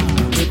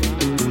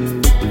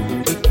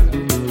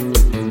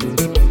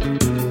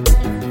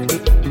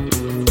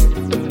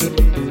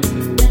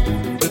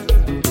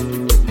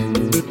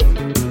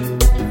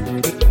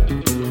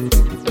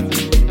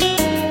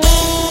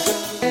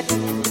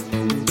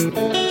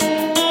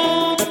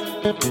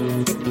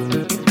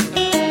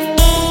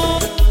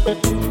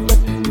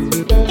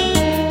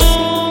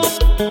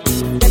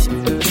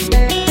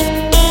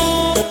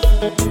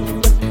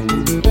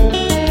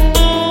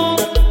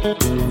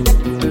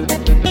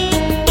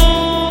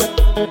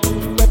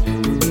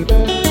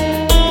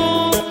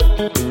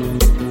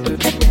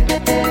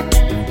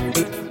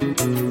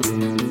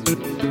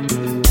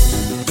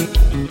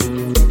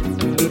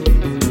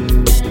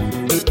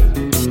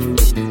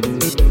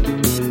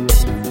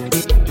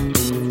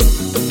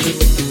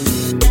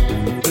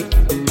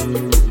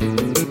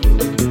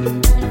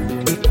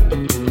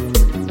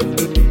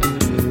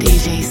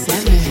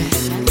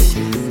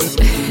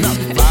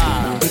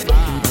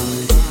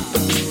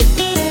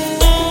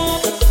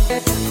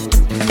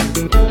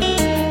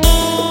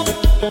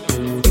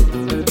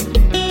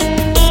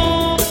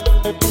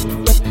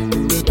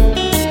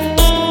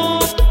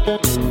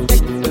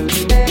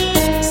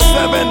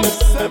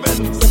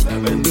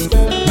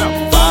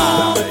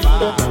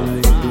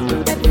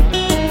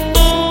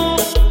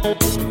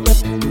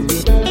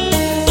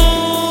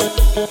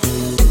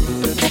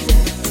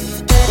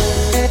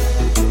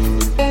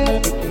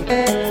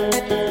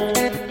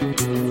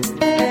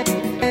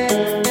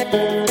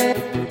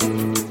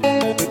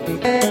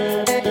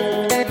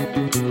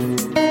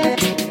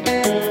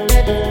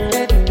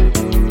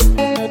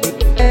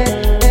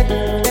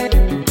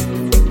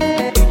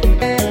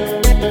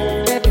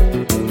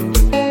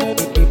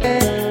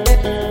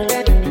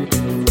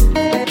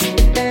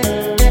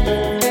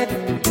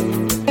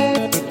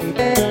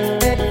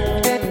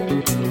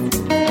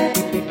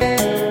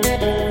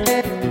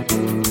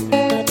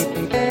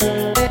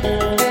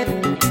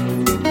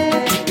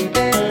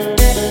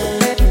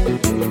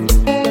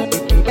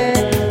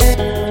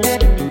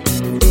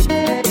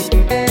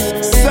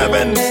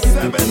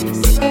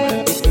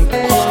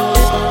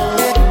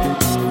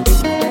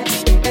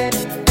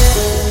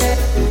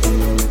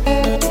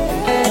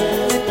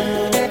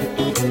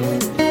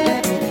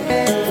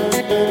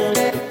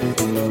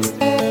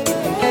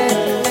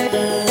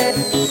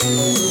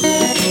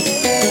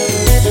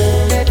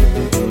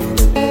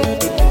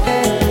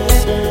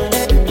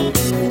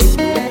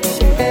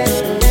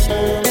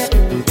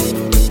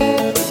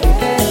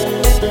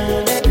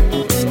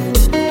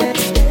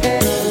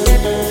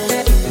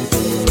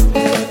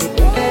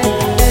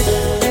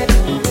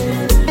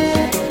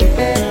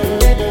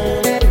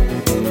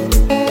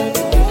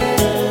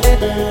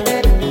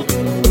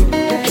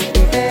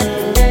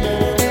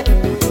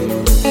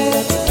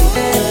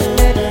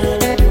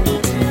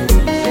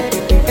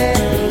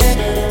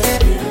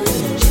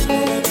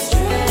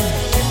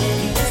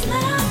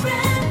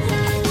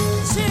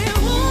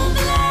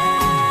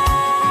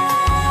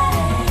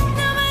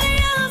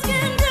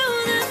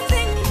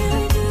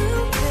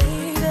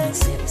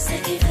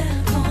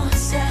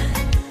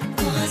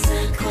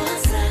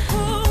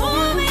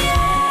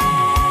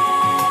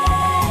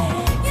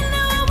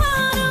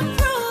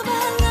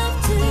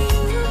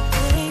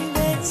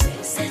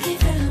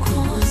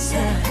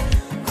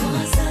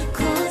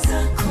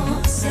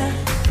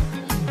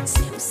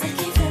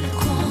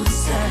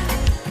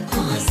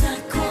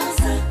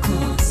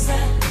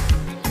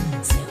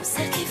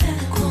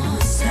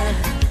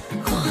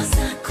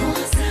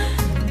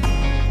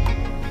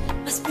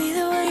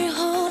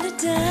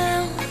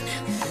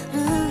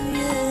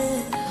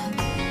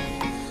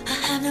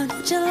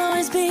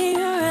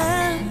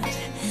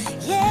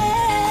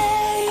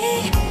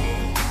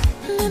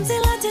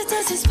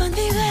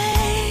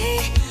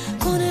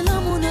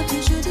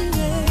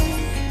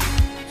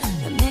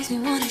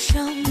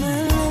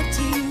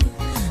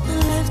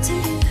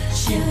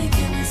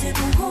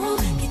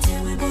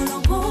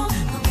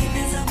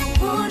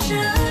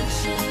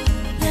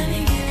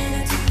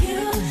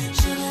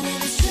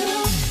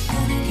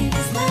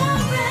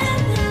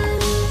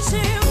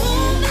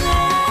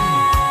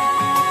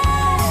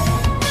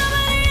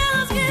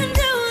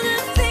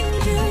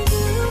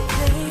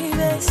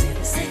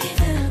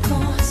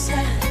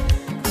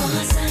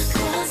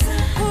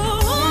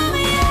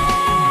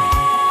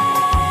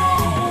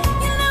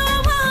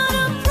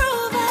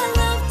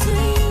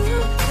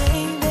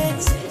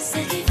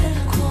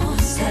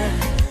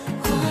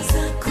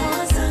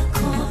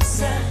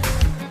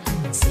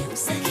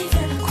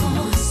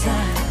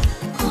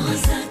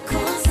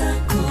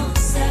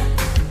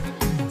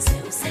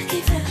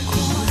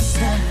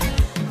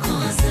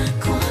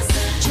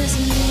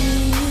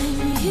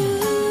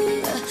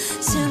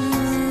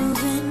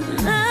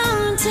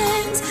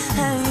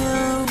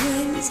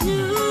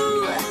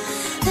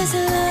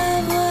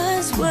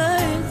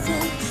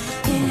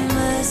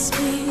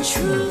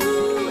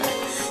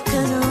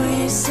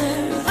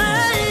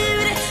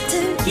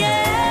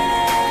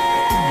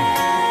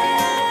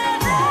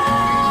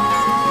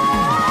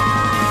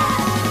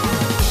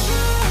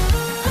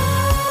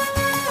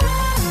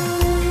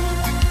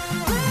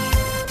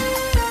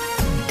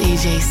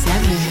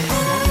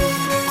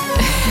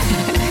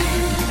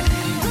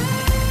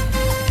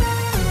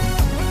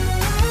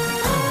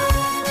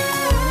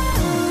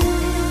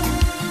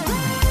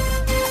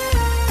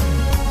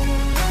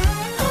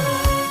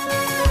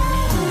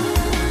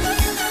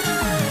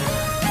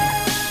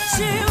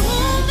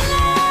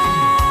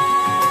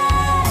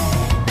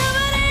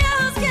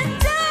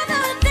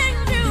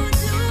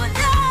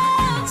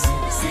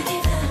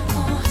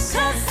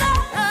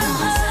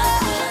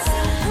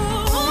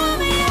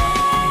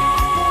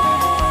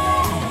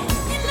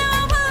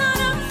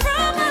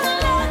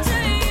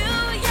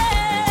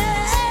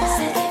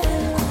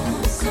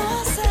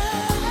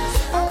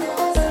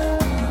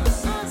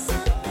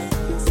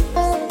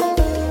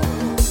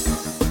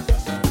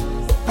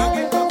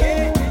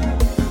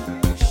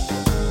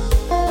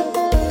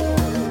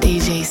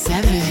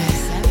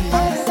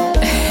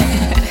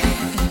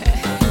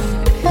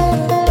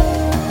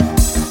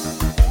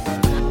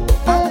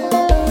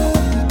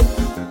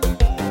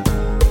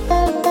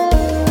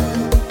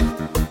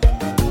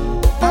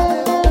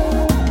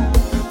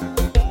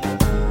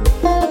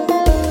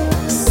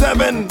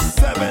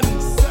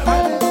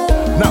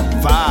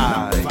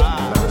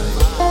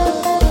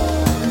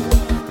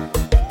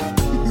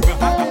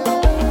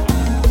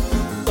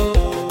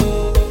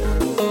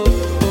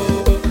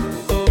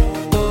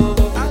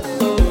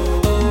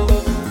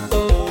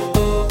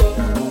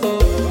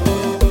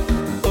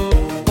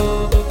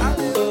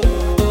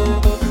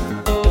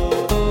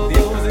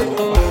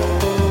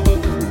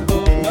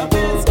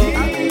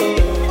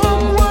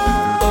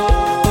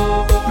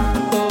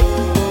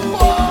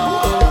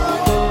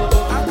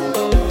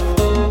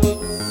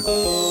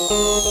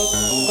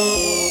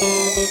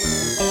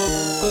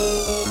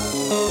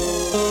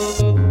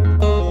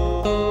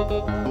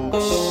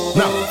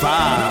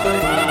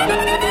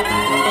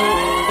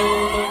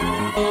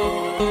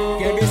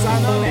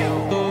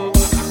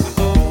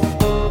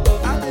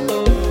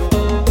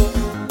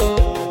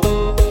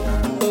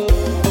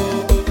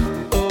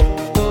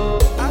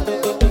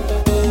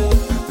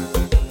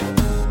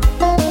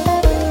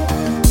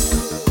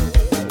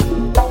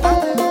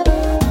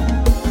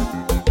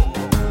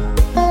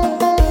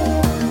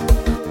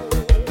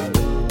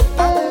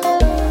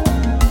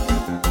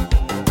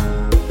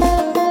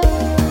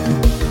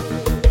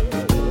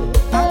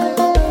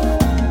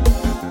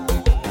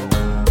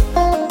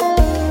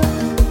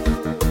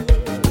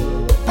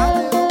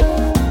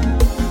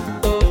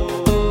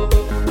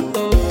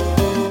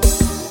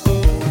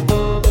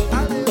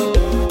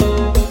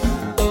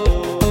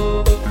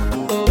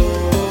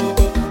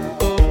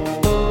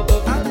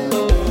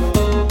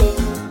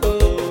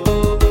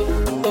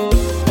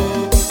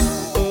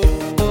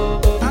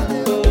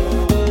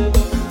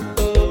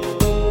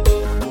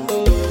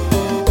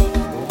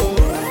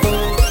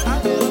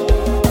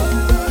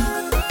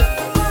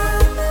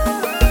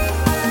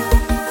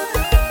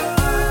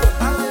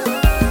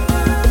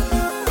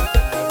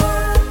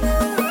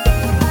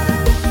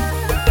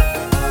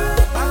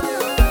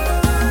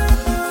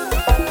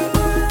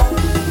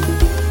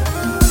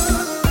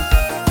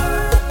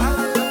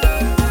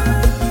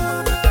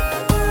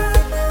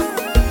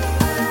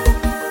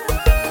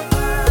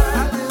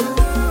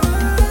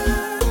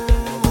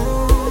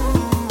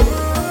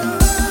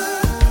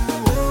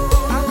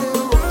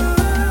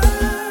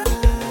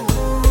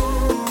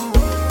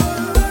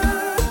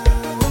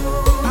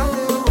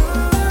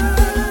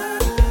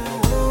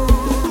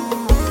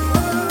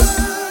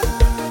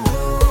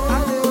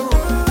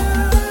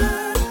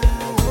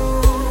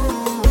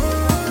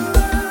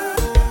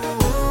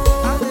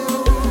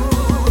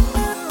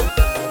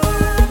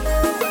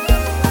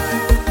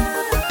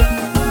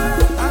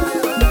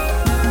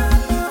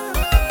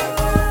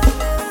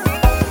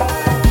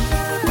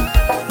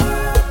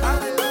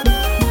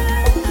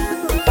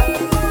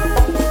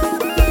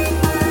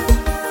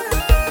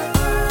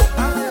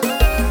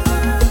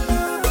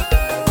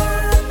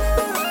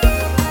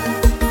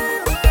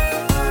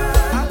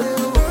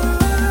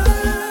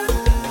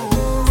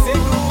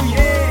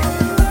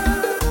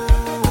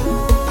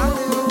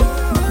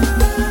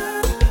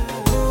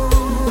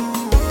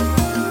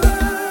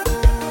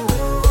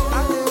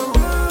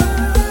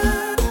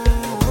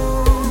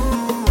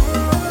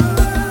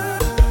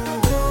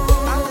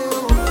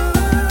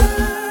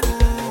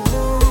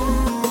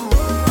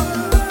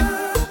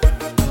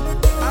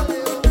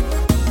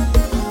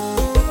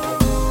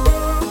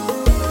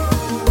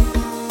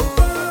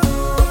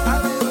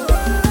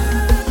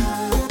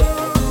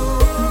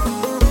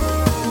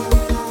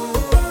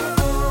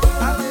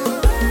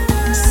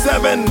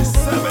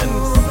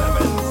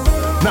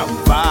 Now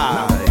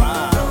vibe.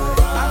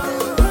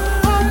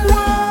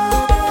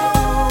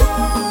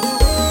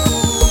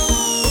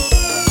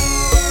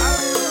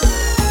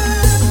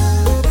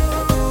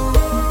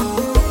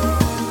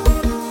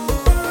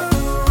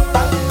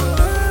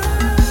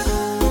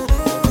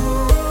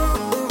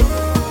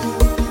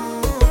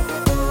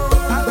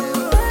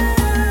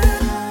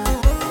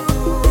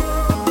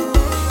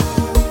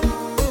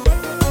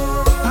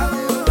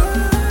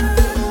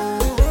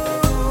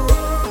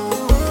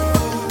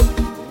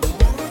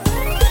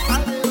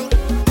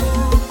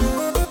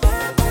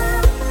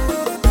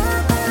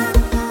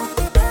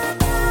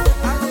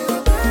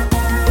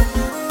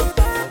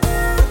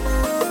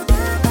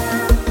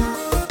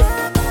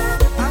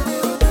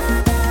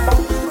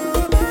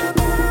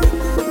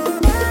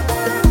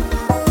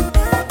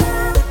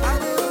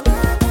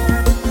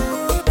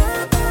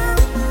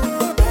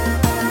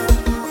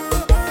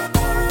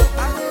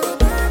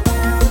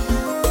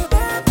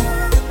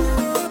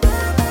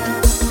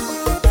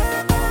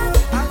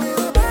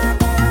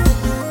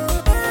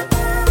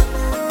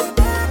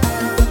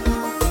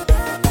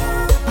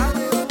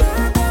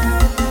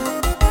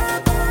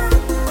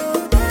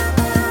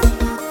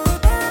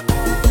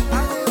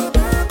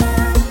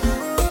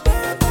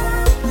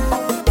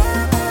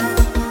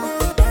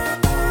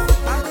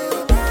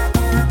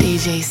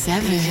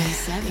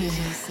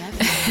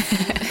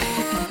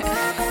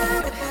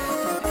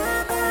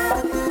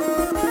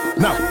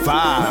 Now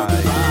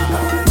vibe.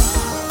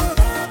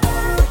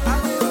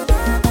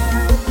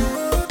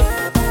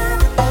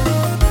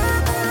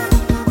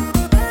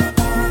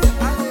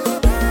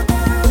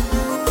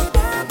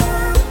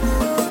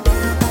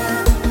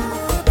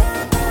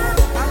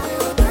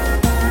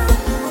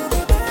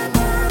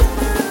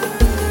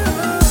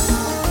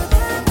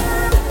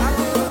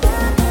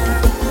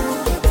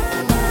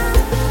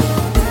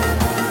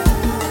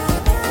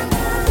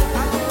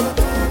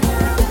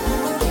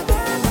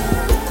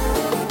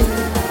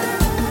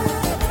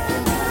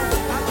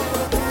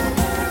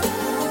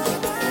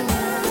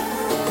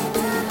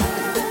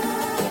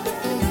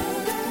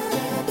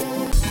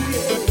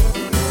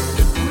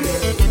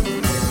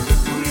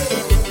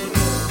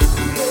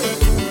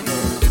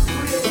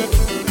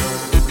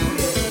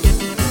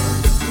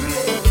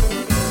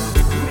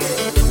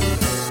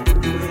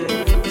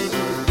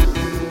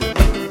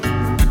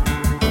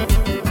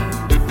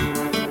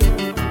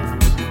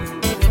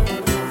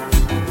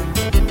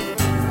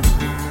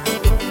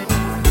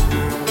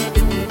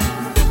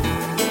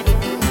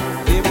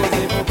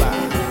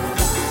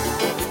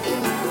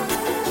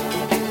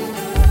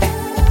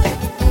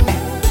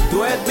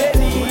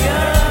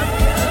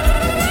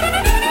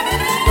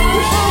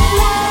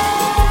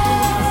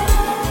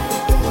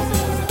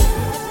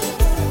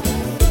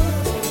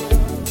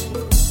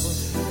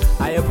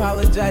 I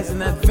apologize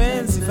in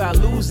advance if I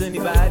lose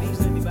anybody.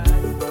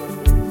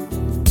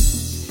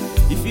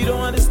 If you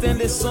don't understand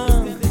this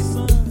song,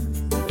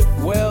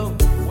 well,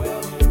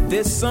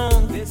 this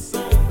song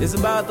is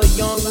about a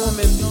young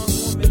woman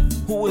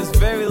who was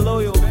very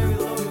loyal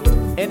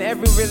in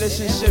every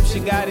relationship she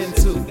got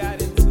into.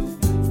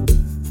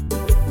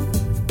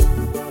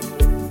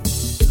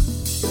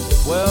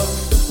 Well,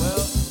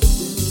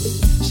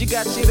 she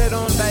got cheated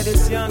on by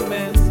this young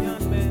man,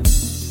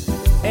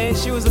 and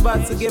she was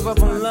about to give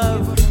up on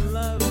love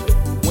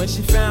when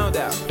she found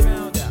out.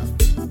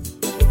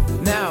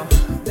 Now,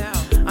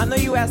 I know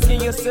you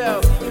asking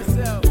yourself,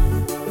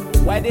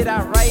 why did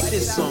I write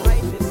this song?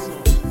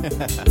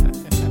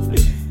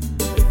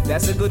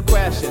 That's a good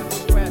question.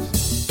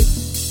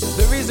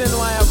 The reason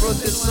why I wrote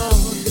this song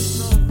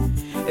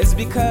is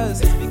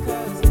because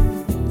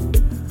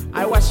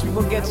I watch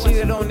people get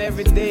cheated on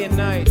every day and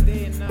night,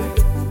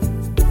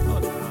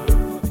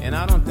 and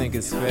I don't think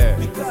it's fair.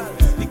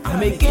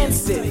 I'm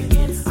against it.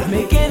 I'm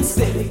against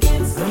it.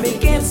 I'm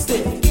against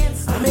it.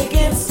 I'm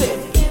against it.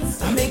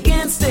 I'm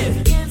against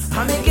it.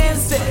 I'm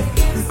against it.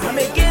 I'm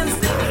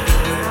against it.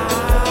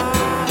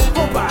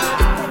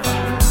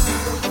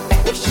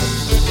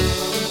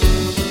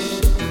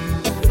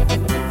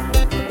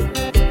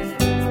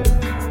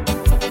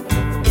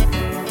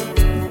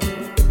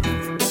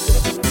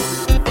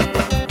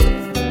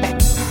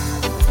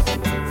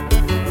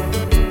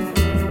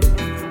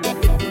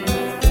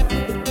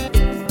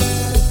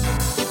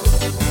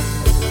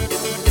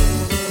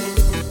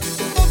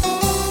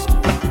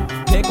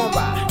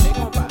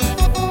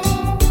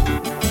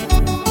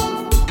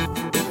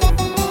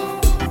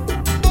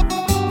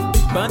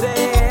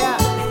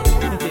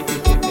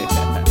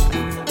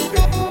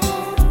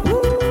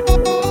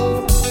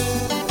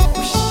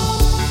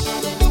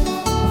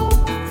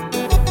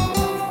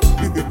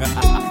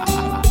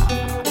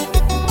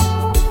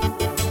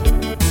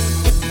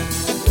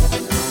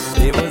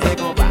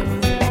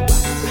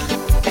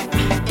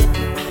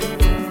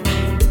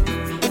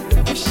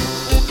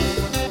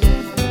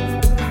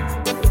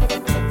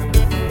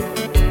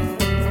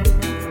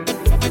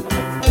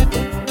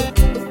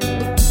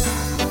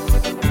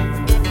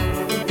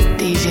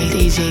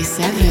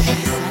 Se7en.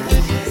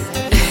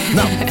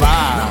 Now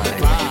vibe.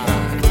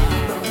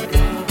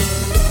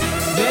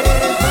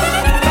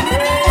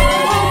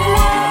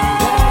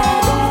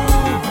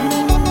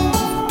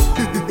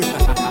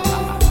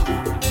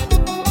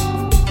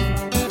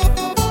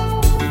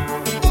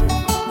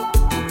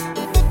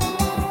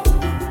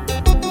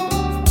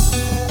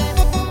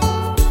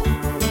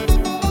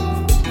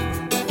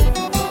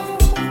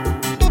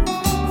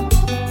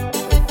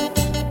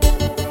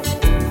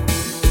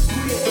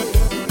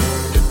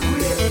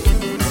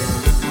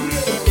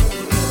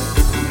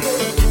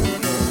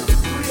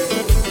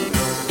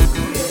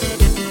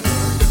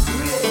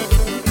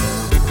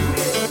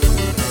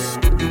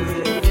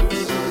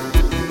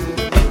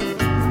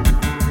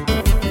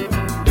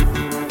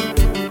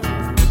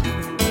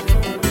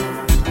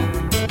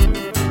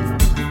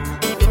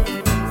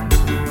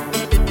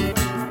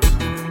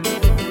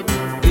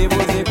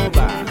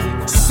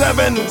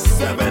 Seven.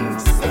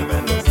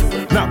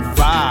 Now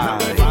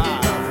vibe.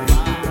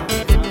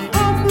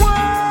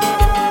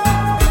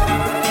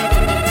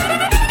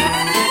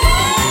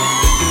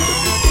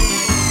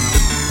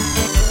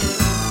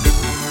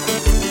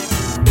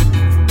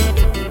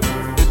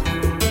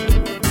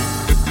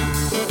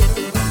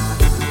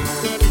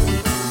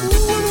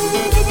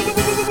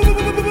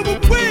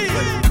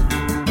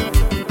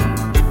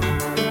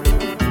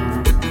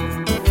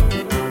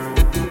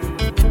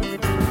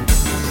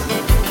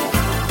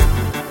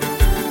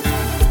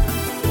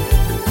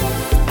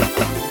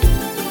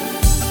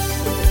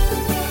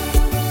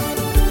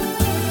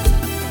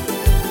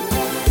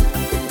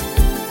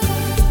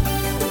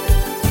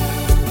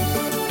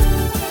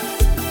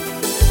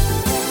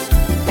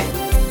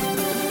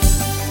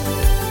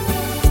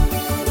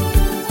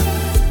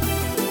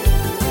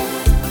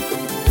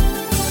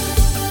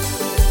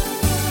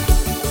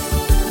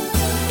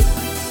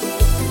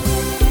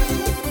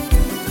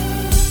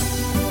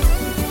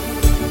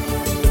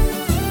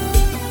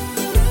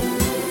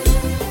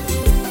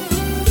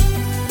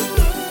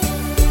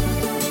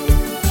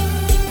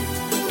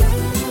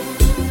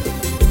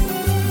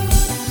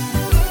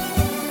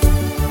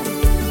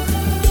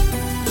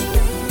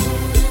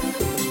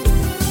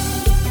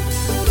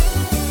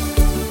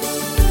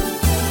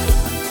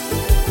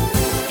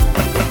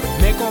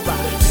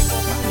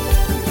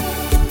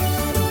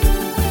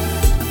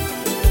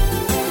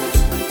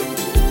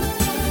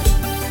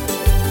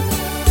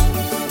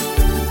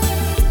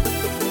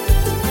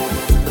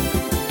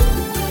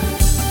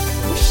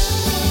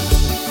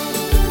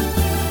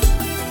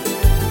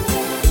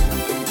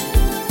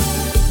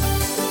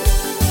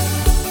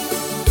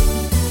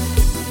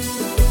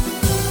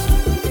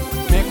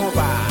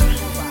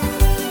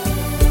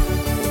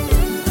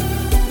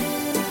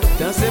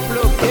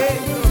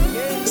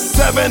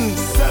 7,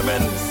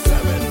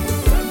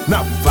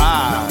 na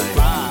vibe.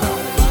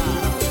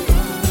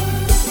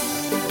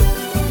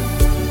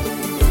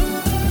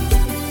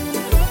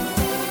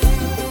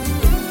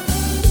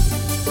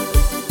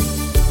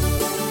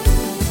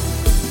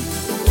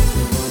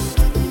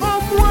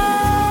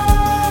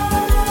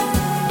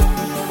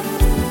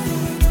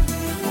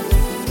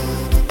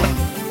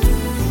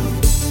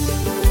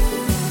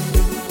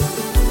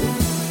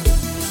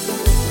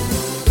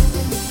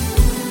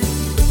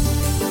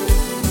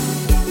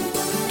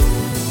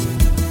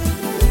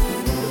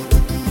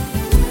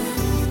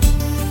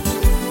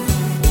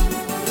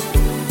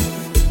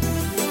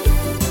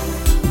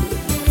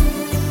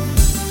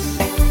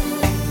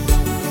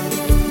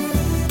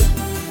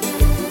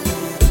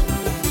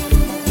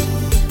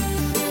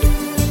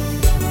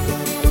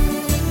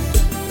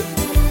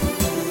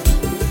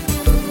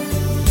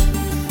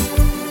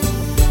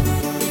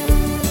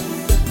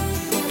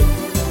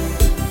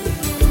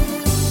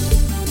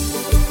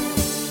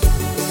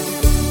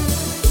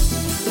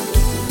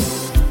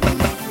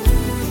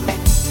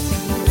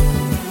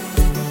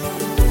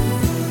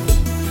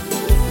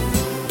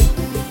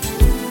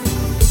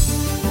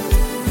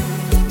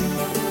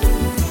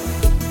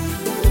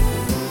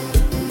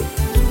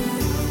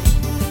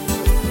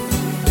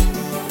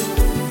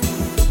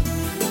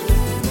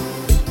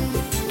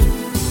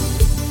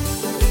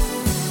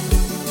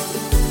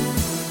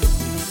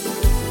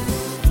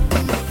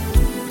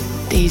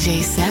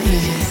 DJ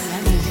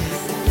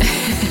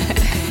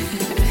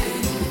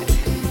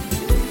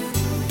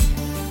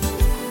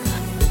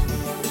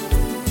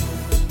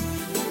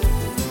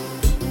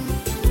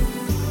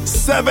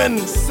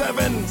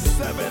Se7en.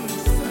 7,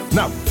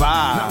 na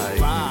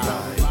vibe.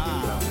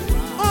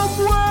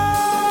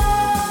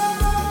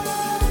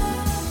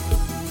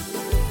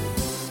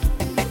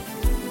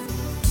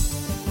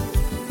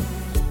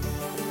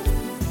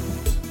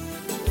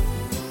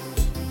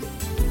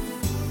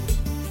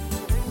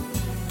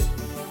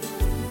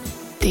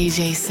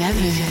 DJ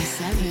Se7en.